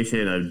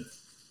variation of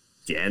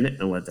Janet.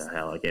 Oh, what the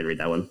hell? I can't read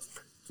that one.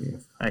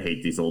 I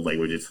hate these old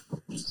languages.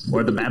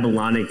 Or the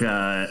Babylonic,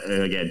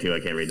 again, too, I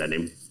can't read that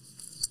name,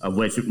 of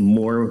which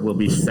more will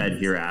be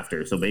said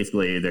hereafter. So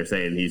basically, they're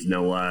saying he's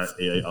Noah.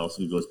 It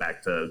also goes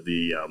back to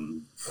the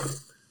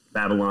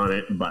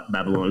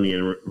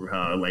Babylonian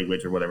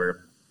language or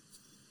whatever.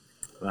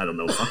 I don't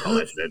know. Fuck all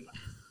that shit.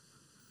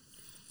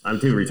 I'm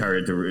too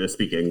retarded to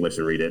speak English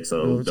and read it,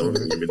 so don't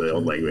give me the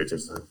old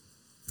languages.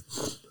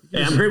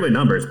 Hey, I'm great with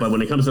numbers, but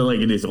when it comes to like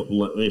these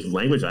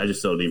language, I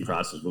just don't even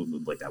process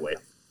like that way.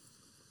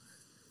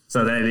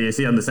 So then you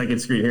see on the second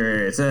screen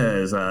here, it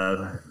says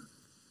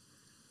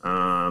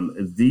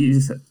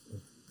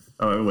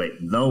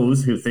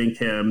those who think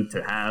him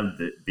to have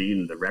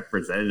been the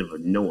representative of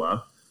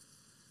Noah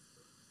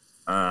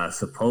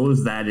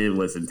suppose that it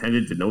was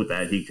intended to note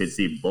that he could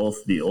see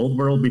both the old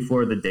world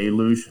before the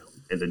deluge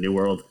and the new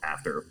world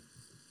after.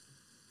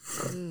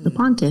 The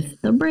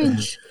pontiff, the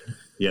bridge.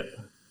 Yep.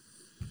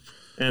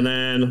 And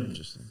then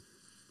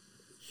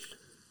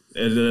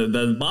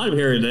the bottom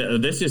here,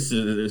 this just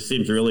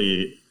seems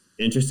really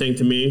interesting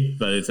to me,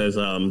 but it says,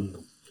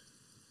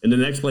 in the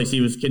next place,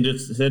 he was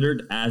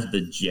considered as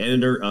the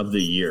janitor of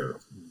the year.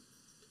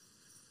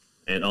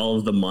 And all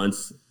of the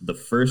months, the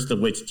first of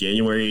which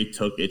January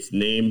took its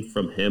name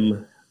from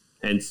him.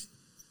 Hence,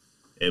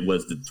 it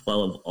was the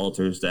 12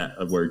 altars that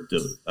were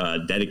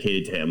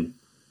dedicated to him.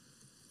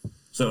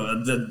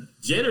 So the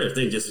janitor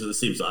thing just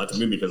seems odd to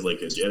me because,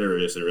 like, a janitor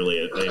isn't really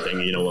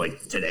anything,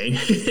 like today.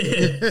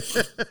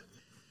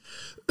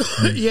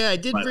 Yeah,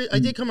 I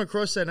did come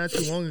across that not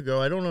too long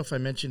ago. I don't know if I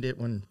mentioned it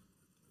when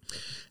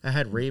I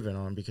had Raven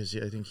on because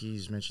I think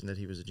he's mentioned that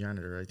he was a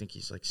janitor. I think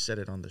he's like said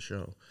it on the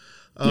show.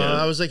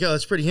 I was like, oh,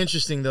 that's pretty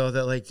interesting though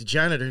that like the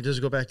janitor does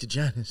go back to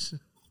Janus.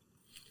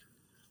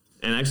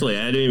 And actually,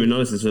 I didn't even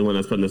notice this when I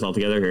was putting this all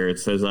together here. It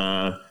says,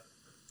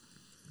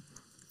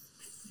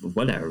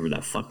 whatever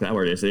the fuck that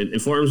word is. It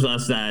informs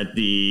us that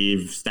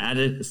the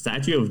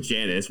statue of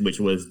Janus, which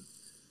was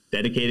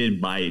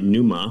dedicated by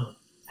Numa,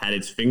 had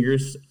its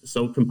fingers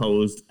so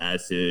composed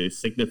as to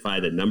signify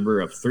the number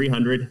of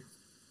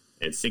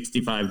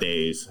 365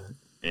 days,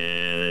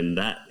 and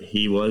that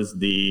he was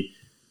the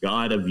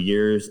god of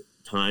years,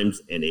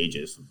 times, and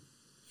ages.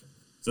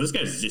 So this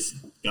guy's just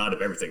god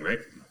of everything, right?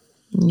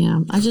 Yeah,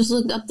 I just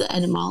looked up the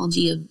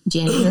etymology of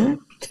janitor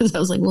because I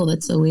was like, "Whoa,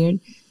 that's so weird."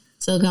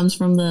 So it comes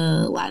from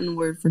the Latin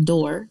word for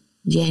door,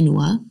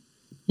 janua,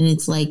 and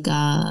it's like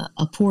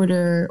a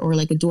porter or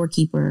like a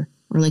doorkeeper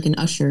or like an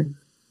usher.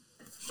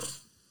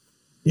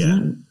 Isn't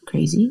that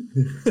crazy?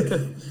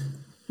 And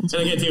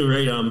again, too,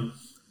 right?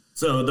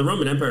 So the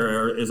Roman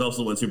Empire is also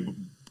the ones who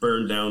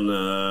burned down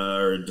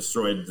or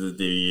destroyed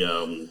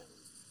the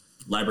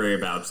Library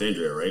of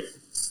Alexandria, right?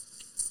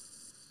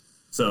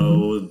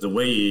 So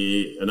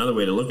another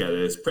way to look at it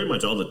is pretty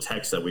much all the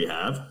texts that we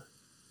have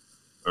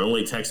are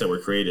only texts that were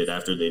created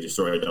after they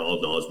destroyed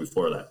all knowledge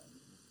before that.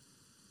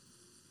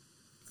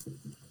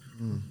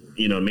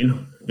 You know what I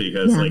mean?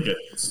 Because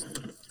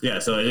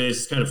so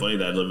it's kind of funny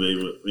that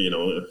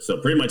so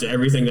pretty much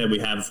everything that we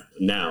have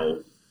now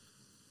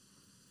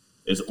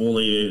is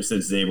only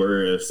since they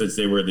were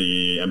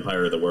the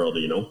empire of the world,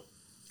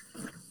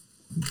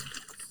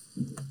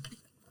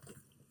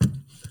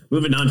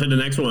 Moving on to the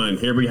next one.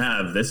 Here we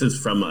have, this is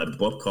from a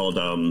book called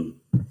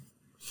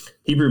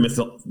Hebrew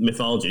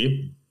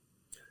Mythology.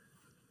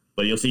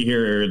 But you'll see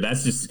here,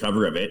 that's just the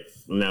cover of it.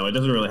 Now, it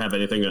doesn't really have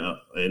anything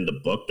in the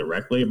book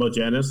directly about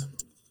Janus.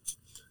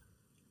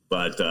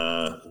 But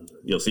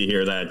you'll see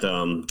here that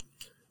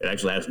it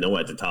actually has Noah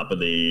at the top of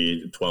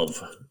the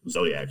 12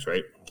 zodiacs,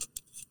 right?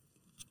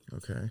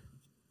 Okay.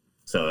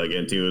 So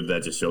again, too,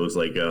 that just shows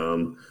like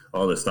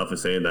all this stuff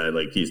is saying that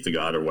like he's the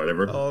god or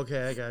whatever. Oh,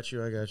 okay, I got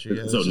you. Yeah,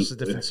 so, it's just a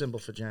different symbol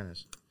for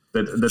Janus.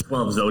 The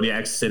 12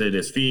 zodiacs sit at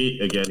his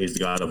feet. Again, he's the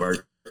god of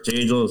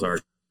archangels,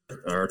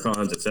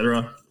 archons,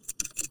 etc.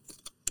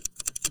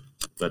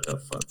 What the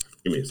fuck?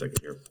 Give me a second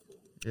here.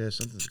 Yeah,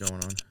 something's going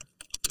on.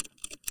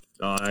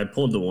 I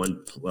pulled the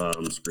one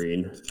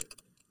screen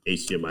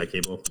HDMI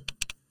cable.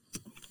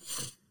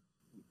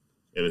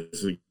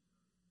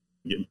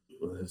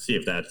 See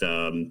if that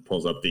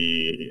pulls up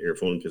the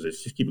earphone because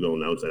it's just keep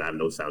going out, so I have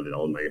no sound at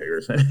all in my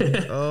ears.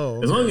 Oh,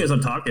 okay. As long as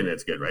I'm talking,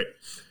 it's good, right?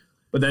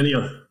 But then you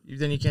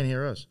can't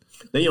hear us.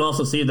 Then you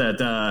also see that.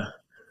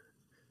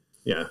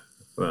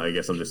 Well, I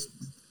guess I'm just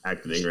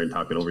acting ignorant,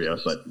 talking over you,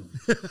 but.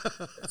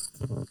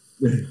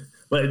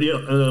 But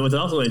what's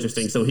also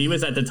interesting, so he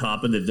was at the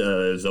top of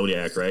the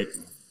zodiac, right?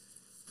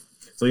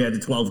 So he had the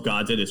 12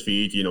 gods at his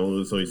feet,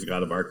 so he's the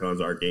god of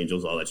archons,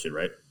 archangels, all that shit,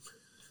 right?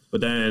 But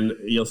then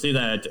you'll see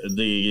that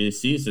the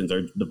seasons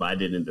are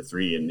divided into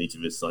 3, and each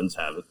of Noah's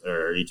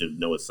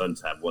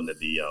sons have one of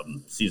the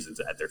seasons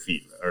at their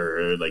feet,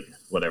 or like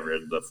whatever,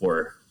 the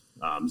 4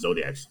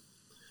 zodiacs.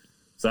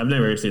 So I've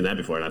never seen that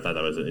before, and I thought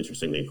that was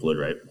interesting to include,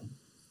 right?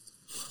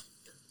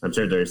 I'm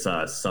sure there's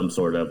some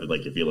sort of,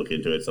 like, if you look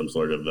into it, some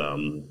sort of...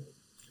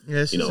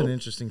 this is an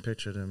interesting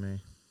picture to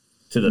me.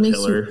 To the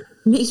pillar.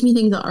 Makes me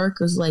think the ark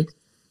was, like,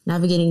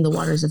 navigating the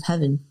waters of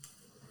heaven.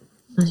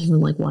 Not even,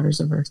 like, waters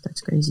of earth.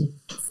 That's crazy.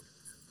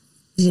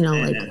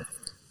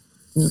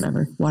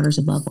 Whatever. Waters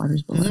above,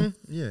 waters below. Mm-hmm.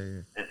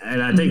 Yeah.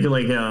 And I think,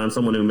 like,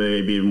 someone who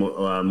may be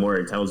more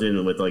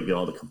intelligent with, like,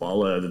 all the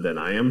Kabbalah than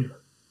I am,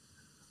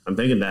 I'm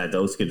thinking that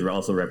those could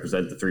also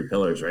represent the 3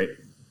 pillars, right?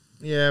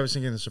 Yeah, I was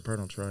thinking the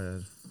supernal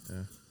triad.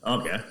 Yeah.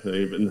 Okay.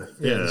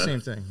 The same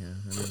thing. Yeah.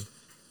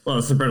 Well,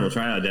 the supernal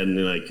triad, then,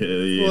 like...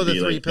 the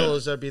 3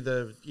 pillars, that'd be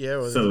the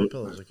 3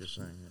 pillars, like you're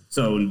saying. Yeah.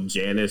 So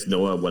Janice,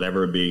 Noah,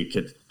 whatever would be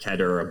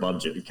Keter or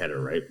above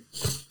Keter, right?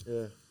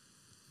 Yeah.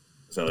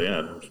 So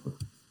yeah,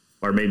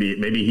 or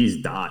maybe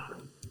he's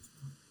Dot.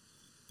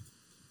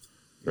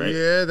 Right?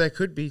 Yeah, that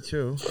could be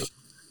too.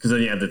 Because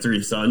then you have the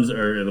three sons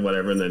or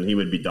whatever, and then he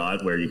would be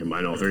Dot, where you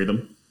combine all three of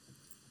them.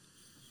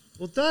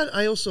 Well, Dot,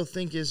 I also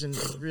think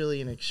isn't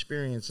really an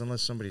experience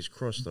unless somebody's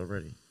crossed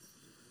already.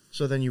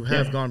 So then you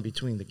have gone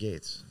between the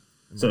gates.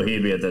 So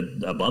he'd be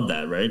above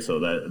that, right? So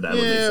that would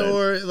make sense.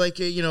 Or like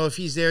if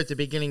he's there at the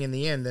beginning and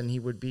the end, then he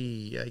would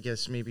be, I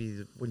guess,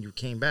 maybe when you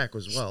came back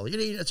as well.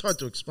 It's hard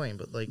to explain,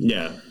 but like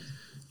yeah.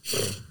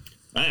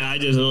 I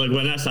just like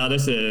when I saw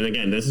this, and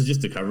again, this is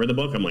just to cover the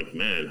book. I'm like,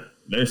 man,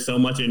 there's so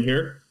much in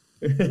here.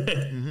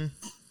 Mm-hmm.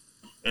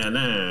 And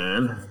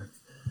then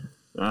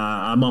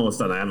I'm almost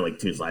done. I have like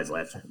 2 slides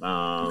left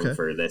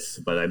for this,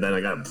 but then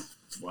I got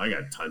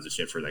tons of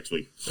shit for next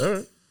week. All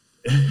right.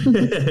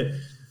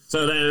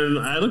 So then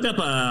I looked up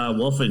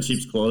wolf in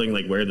sheep's clothing,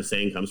 like where the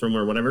saying comes from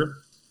or whatever.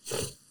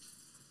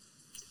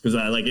 Because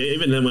like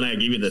even then when I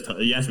gave you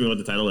you asked me what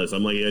the title is,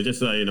 I'm like,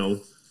 just I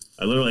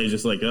literally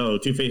just like, oh,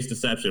 two-faced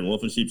deception,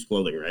 wolf in sheep's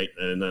clothing, right?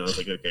 And then I was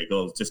like, okay,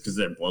 cool, just because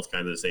they're both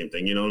kind of the same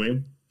thing, you know what I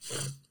mean?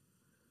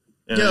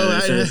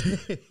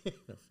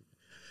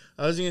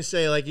 I was gonna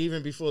say, like,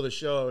 even before the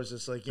show, I was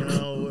just like,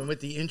 and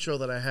with the intro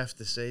that I have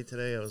to say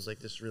today, I was like,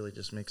 this really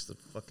just makes the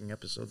fucking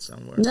episode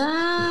sound worse.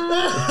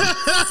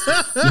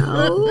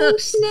 Oh,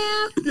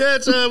 snap. Yeah,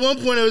 at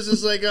one point I was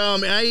just like,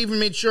 I even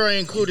made sure I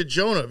included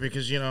Jonah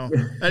because, I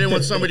didn't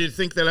want somebody to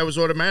think that I was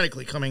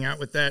automatically coming out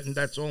with that, and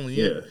that's only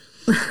it.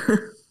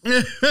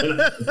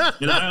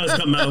 And I always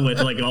come out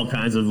with, like, all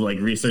kinds of, like,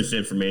 research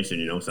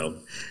information, so.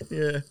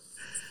 Yeah.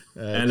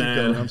 And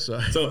going. I'm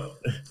sorry. So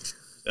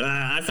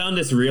I found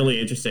this really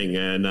interesting,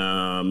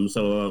 and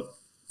so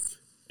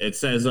it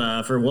says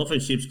for wolf in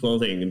sheep's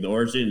clothing, the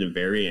origin and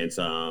variants.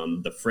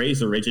 The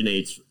phrase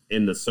originates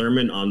in the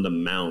Sermon on the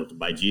Mount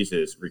by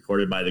Jesus,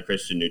 recorded by the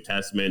Christian New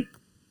Testament.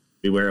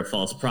 Beware of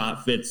false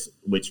prophets,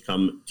 which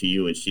come to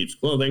you in sheep's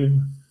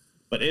clothing,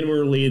 but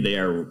inwardly they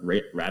are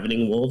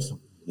ravening wolves.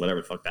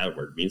 Whatever the fuck that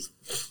word means.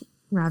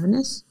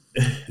 Ravenous.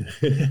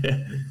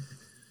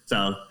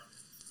 So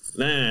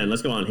then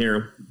let's go on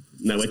here.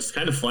 Now, which is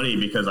kind of funny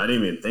because I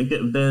didn't even think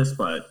of this,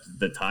 but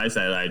the ties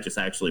that I just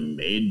actually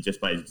made just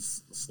by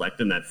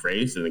selecting that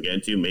phrase, and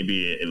again, too,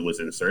 maybe it was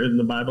inserted in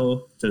the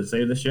Bible to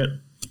say this shit.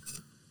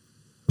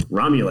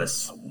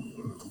 Romulus.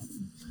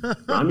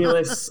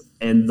 Romulus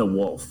and the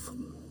wolf,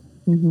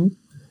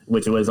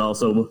 which was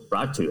also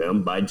brought to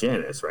him by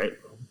Janice, right?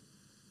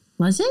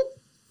 Was it?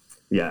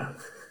 Yeah.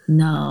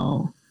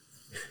 No.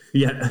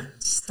 Yeah.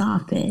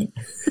 Stop it.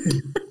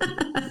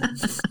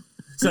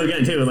 So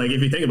again, too, like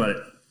if you think about it,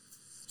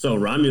 so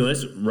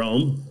Romulus,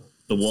 Rome,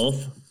 the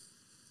wolf.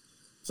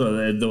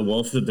 So the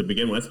wolf to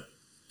begin with,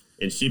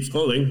 in sheep's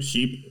clothing,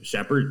 sheep,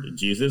 shepherd,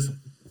 Jesus.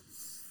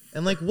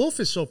 And like wolf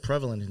is so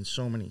prevalent in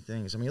so many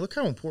things. I mean, look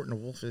how important a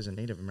wolf is in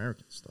Native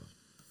American stuff.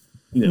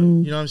 Yeah. You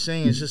know what I'm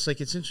saying? It's just like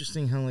it's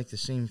interesting how like the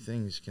same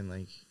things can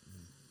like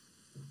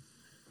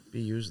be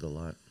used a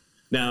lot.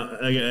 Now,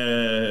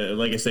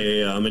 like I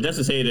say, it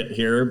doesn't say it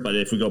here, but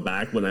if we go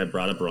back when I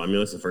brought up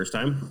Romulus the first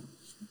time,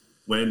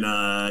 when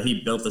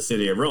he built the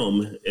city of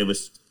Rome, it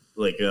was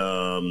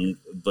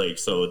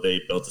so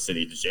they built the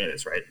city to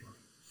Janus, right?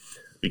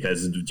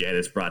 Because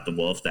Janus brought the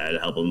wolf that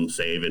helped him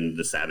save and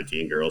the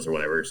Sabbatine girls or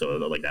whatever. So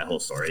like that whole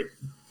story.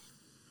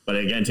 But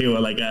again, too,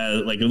 like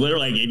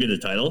literally, I gave you the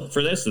title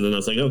for this, and then I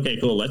was like, okay,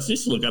 cool. Let's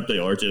just look up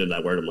the origin of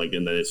that word. I'm like,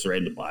 and then it's right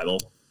in the Bible.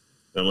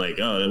 And I'm like,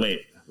 oh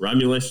wait,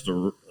 Romulus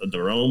the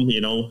Rome,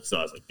 So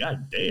I was like,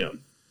 God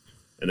damn.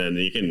 And then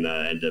you can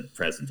end the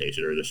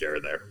presentation or the share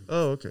there.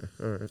 Oh, okay,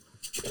 all right.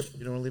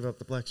 You don't want to leave out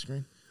the black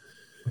screen.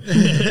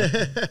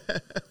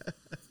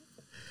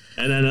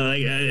 And then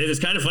it's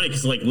kind of funny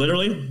because like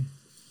literally,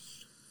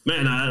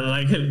 man,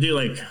 I could do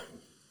like,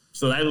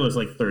 so that was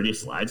like 30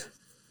 slides.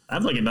 I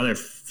have like another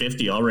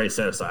 50 already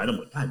set aside. I'm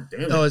like, God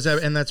damn it. Oh, is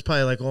that, and that's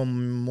probably like all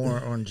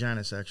more on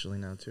Janice actually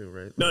now too,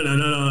 right?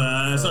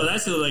 No. So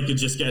that's like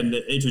just getting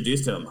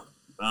introduced to him.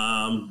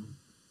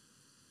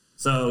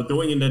 So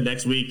going into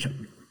next week,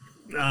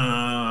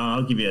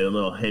 I'll give you a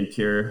little hint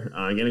here.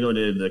 I'm gonna go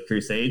to the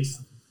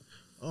Crusades.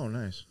 Oh,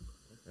 nice.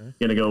 Okay.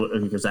 Gonna go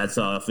because that's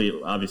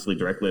obviously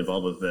directly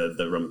involved with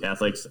the Roman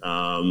Catholics.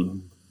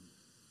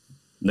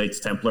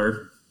 Knights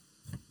Templar,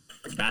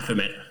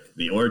 Baphomet,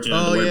 the origin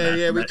of the word Baphomet.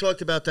 Yeah, we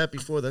talked about that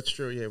before. That's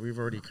true. Yeah, we've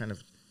already kind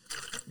of.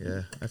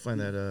 Yeah, I find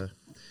that.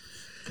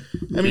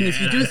 I mean, if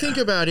you do think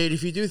about it,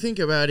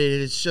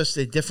 it's just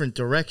a different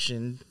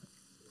direction.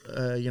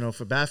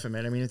 For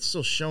Baphomet. I mean, it's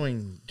still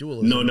showing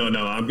dualism.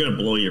 No. I'm gonna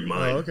blow your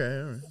mind. Oh,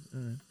 okay, all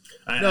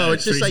right. No,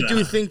 it's just I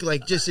do think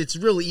like it's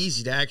really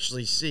easy to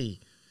actually see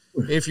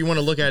if you want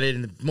to look at it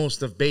in the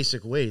most of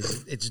basic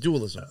ways. It's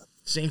dualism.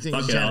 Same thing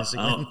as Janus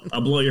again.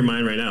 I'll blow your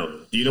mind right now.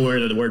 Do you know where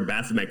the word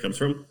Baphomet comes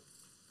from?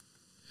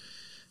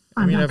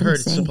 I mean, I've heard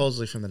it's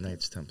supposedly from the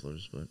Knights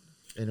Templars, but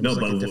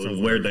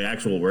where the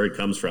actual word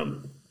comes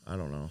from, I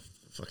don't know.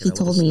 He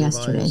told me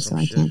yesterday, so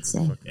I can't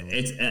say.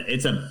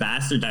 It's a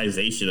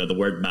bastardization of the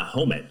word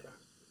Mahomet,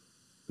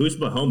 Who's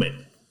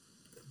Muhammad?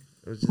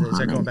 Is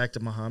that going back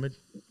to Muhammad?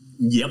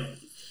 Yep.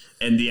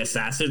 And the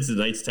Assassins, the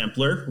Knights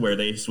Templar, where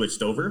they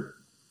switched over.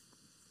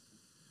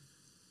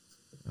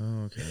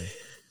 Oh, okay.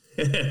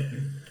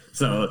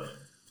 So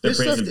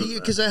there's stuff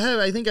because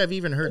I think I've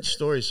even heard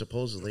stories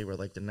supposedly where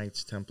like the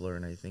Knights Templar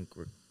and I think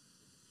we're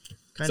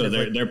kind of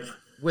they're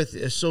with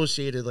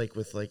associated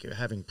with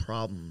having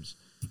problems.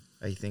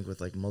 I think with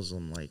like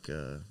Muslim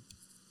groups.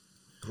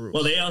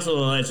 Well, they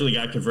also actually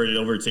got converted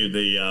over to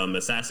the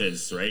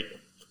Assassins, right?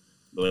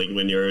 Like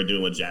when you're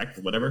doing with Jack,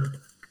 whatever.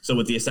 So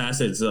with the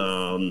Assassins,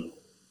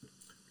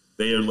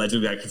 they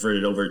allegedly got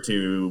converted over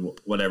to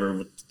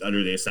whatever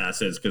under the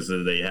Assassins because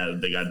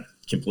they got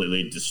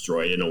completely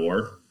destroyed in a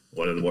war.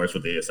 One of the wars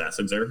with the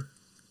Assassins there.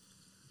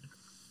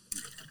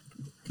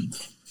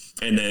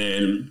 And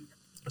then,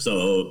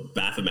 so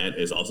Baphomet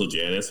is also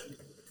Janus.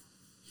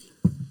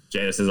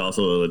 Janus is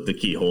also the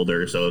key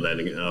holder, so then...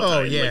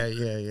 Tie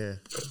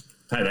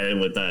that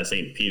in with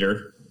St.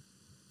 Peter,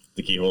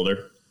 the key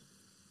holder.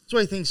 So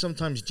I think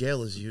sometimes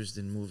jail is used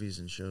in movies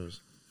and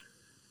shows.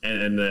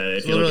 And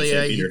if you literally, look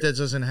at St. Peter, that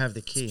doesn't have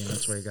the key, and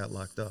that's why he got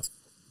locked up.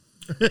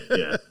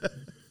 Yeah.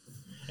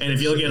 And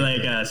if you look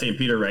at St.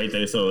 Peter, right,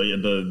 so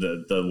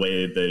the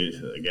way they,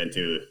 again,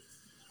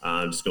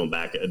 just going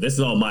back, this is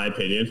all my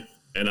opinion,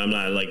 and I'm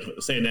not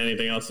saying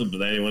anything else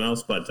with anyone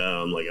else, but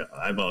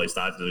I've always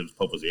thought that the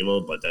Pope was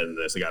evil, but then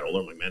as I got older,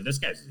 I'm like, man, this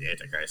guy's the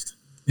Antichrist.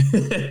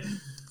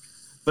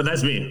 But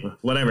that's me.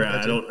 Whatever.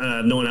 I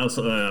don't. No one else.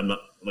 I'm not,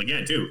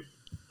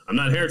 I'm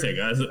not a heretic.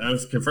 I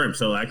was confirmed,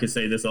 so I could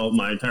say this all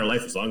my entire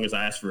life as long as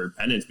I ask for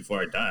repentance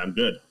before I die. I'm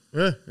good.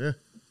 Yeah. At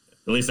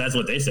least that's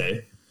what they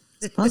say.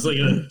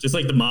 Just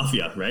like the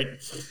mafia, right?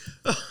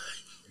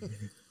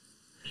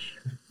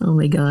 Oh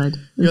my God!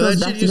 That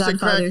shit used to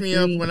crack me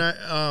up when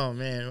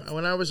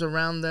I was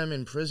around them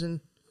in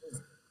prison.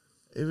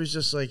 It was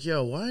just like,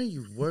 yo, why are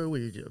you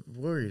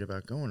worried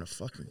about going to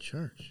fucking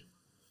church?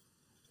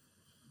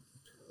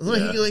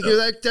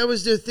 That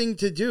was their thing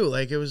to do.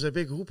 Like, it was a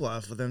big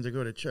hoopla for them to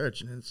go to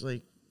church. And it's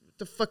like, what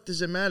the fuck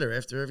does it matter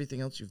after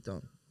everything else you've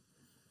done?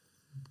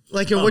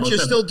 Like, and what you're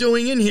still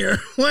doing in here.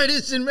 Why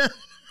does it matter?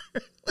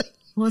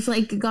 Well, it's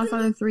like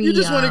Godfather 3. You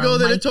just want to go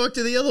there to talk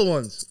to the other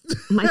ones.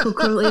 Michael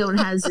Corleone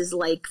has his,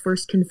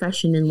 first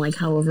confession in,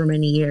 however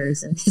many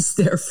years. And he's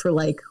there for,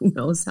 who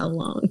knows how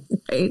long,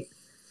 right?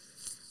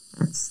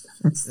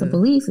 That's the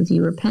belief. If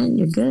you repent,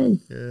 you're good.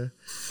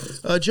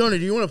 Yeah. Jonah,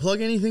 do you want to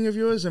plug anything of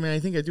yours? I mean, I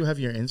think I do have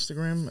your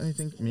Instagram, I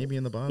think, maybe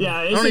in the bottom. Yeah,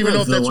 I don't even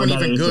know if that's one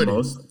even good.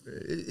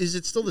 The is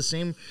it still the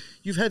same?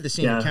 You've had the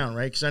same account,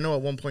 right? Because I know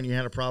at one point you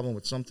had a problem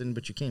with something,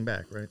 but you came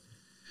back, right?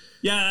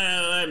 Yeah,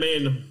 I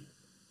mean...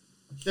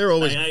 They're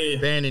always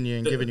banning you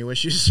and giving you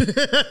issues.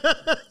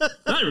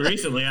 Not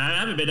recently. I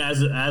haven't been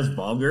as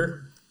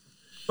vulgar.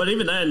 But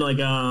even then,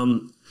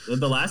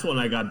 the last one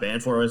I got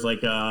banned for was,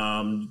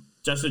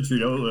 Justin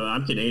Trudeau,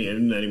 I'm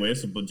Canadian anyway,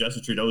 but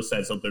Justin Trudeau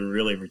said something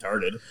really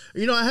retarded.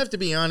 I have to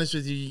be honest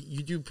with you.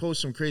 You do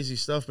post some crazy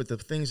stuff, but the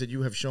things that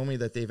you have shown me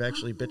that they've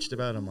actually bitched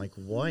about, I'm like,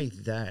 why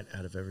that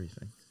out of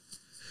everything?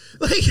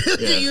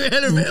 You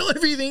had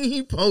everything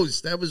he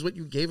posts. That was what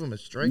you gave him a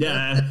strike.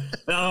 Yeah.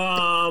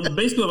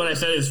 Basically, what I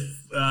said is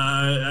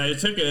I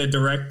took a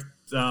direct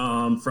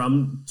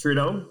from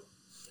Trudeau,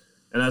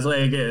 and I was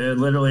like,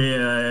 literally,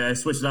 I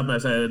switched it up and I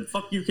said,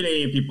 "Fuck you,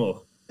 Canadian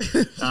people."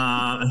 So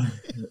I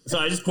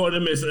just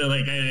quoted him as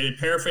I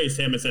paraphrased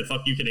him and said,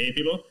 "Fuck you, Canadian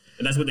people,"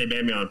 and that's what they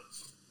banned me on.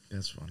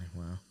 That's funny.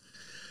 Wow.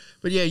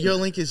 But yeah, your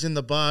link is in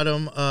the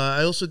bottom.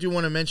 I also do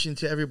want to mention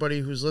to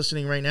everybody who's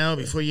listening right now,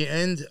 before you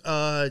end,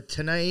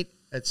 tonight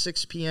at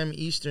 6 p.m.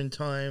 Eastern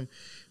time,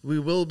 we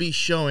will be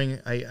showing,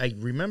 I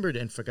remembered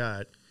and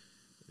forgot.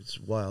 It's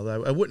wild.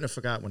 I wouldn't have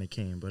forgot when it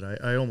came, but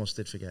I almost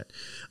did forget.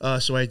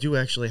 So I do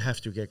actually have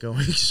to get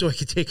going so I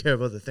can take care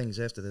of other things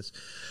after this.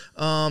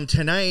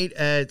 Tonight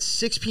at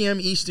 6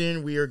 p.m.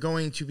 Eastern, we are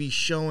going to be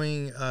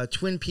showing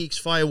Twin Peaks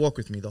Fire Walk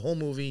With Me, the whole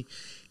movie,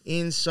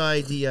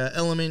 inside the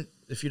Element.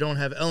 If you don't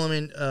have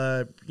Element,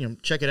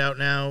 check it out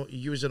now.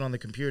 Use it on the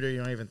computer. You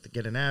don't even have to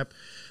get an app.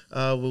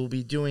 We'll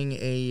be doing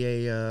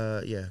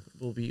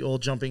we'll be all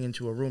jumping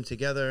into a room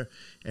together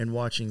and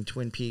watching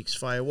Twin Peaks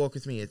Fire Walk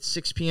With Me at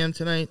 6 p.m.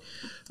 tonight.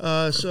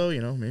 So,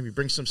 maybe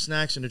bring some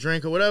snacks and a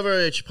drink or whatever.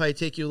 It should probably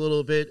take you a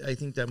little bit. I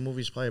think that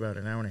movie's probably about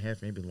an hour and a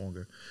half, maybe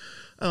longer.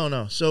 I don't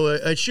know. So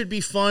it should be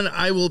fun.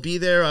 I will be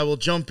there. I will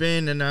jump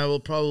in, and I will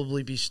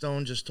probably be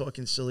stoned just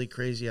talking silly,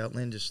 crazy,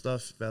 outlandish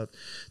stuff about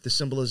the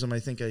symbolism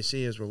I think I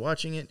see as we're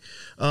watching it.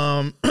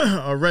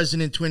 Our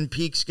resident Twin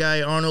Peaks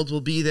guy, Arnold,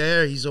 will be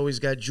there. He's always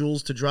got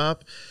jewels to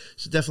drop.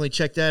 So definitely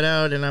check that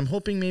out. And I'm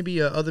hoping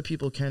maybe other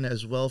people can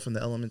as well from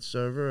the Element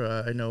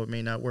server. I know it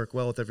may not work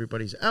well with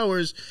everybody's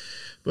hours,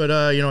 but,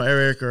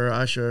 Eric or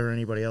Asha or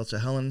anybody else or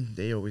Helen,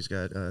 they always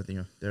got,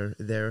 they're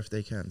there if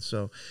they can.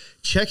 So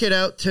check it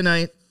out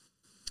tonight.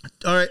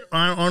 All right,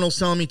 Arnold's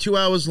telling me 2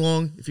 hours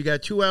long. If you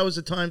got 2 hours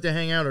of time to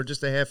hang out or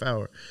just a half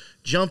hour,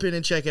 jump in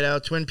and check it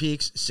out. Twin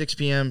Peaks, 6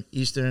 p.m.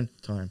 Eastern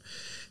time.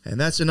 And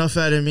that's enough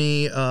out of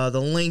me. The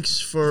links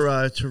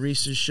for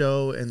Teresa's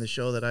show and the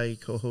show that I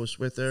co-host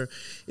with her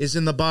is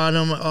in the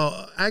bottom.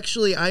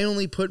 Actually, I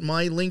only put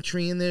my link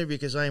tree in there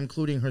because I'm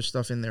including her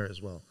stuff in there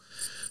as well.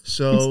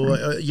 So,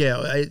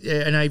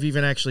 and I've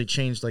even actually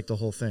changed like the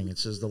whole thing. It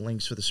says the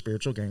links for the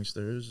spiritual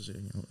gangsters.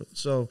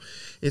 So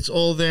it's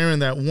all there in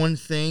that one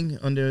thing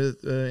under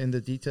in the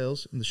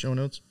details in the show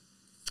notes.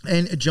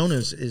 And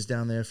Jonah's is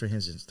down there for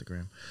his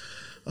Instagram.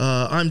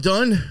 I'm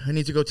done. I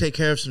need to go take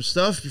care of some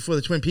stuff before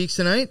the Twin Peaks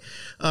tonight.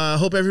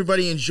 Hope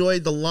everybody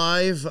enjoyed the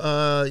live.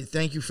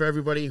 Thank you for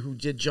everybody who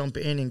did jump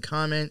in and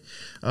comment.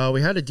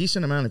 We had a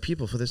decent amount of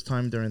people for this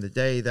time during the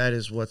day. That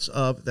is what's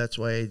up. That's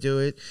why I do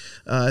it.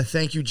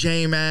 Thank you,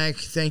 J-Mac.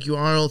 Thank you,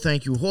 Arnold.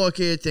 Thank you,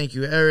 Hawkett. Thank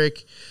you,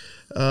 Eric.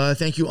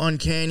 Thank you,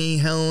 Uncanny,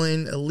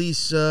 Helen,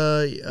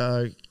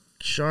 Elisa,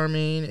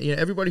 Charmaine.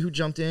 Everybody who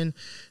jumped in.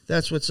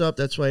 That's what's up.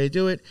 That's why I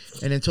do it.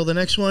 And until the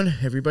next one,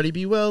 everybody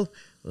be well.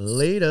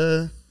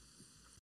 Later.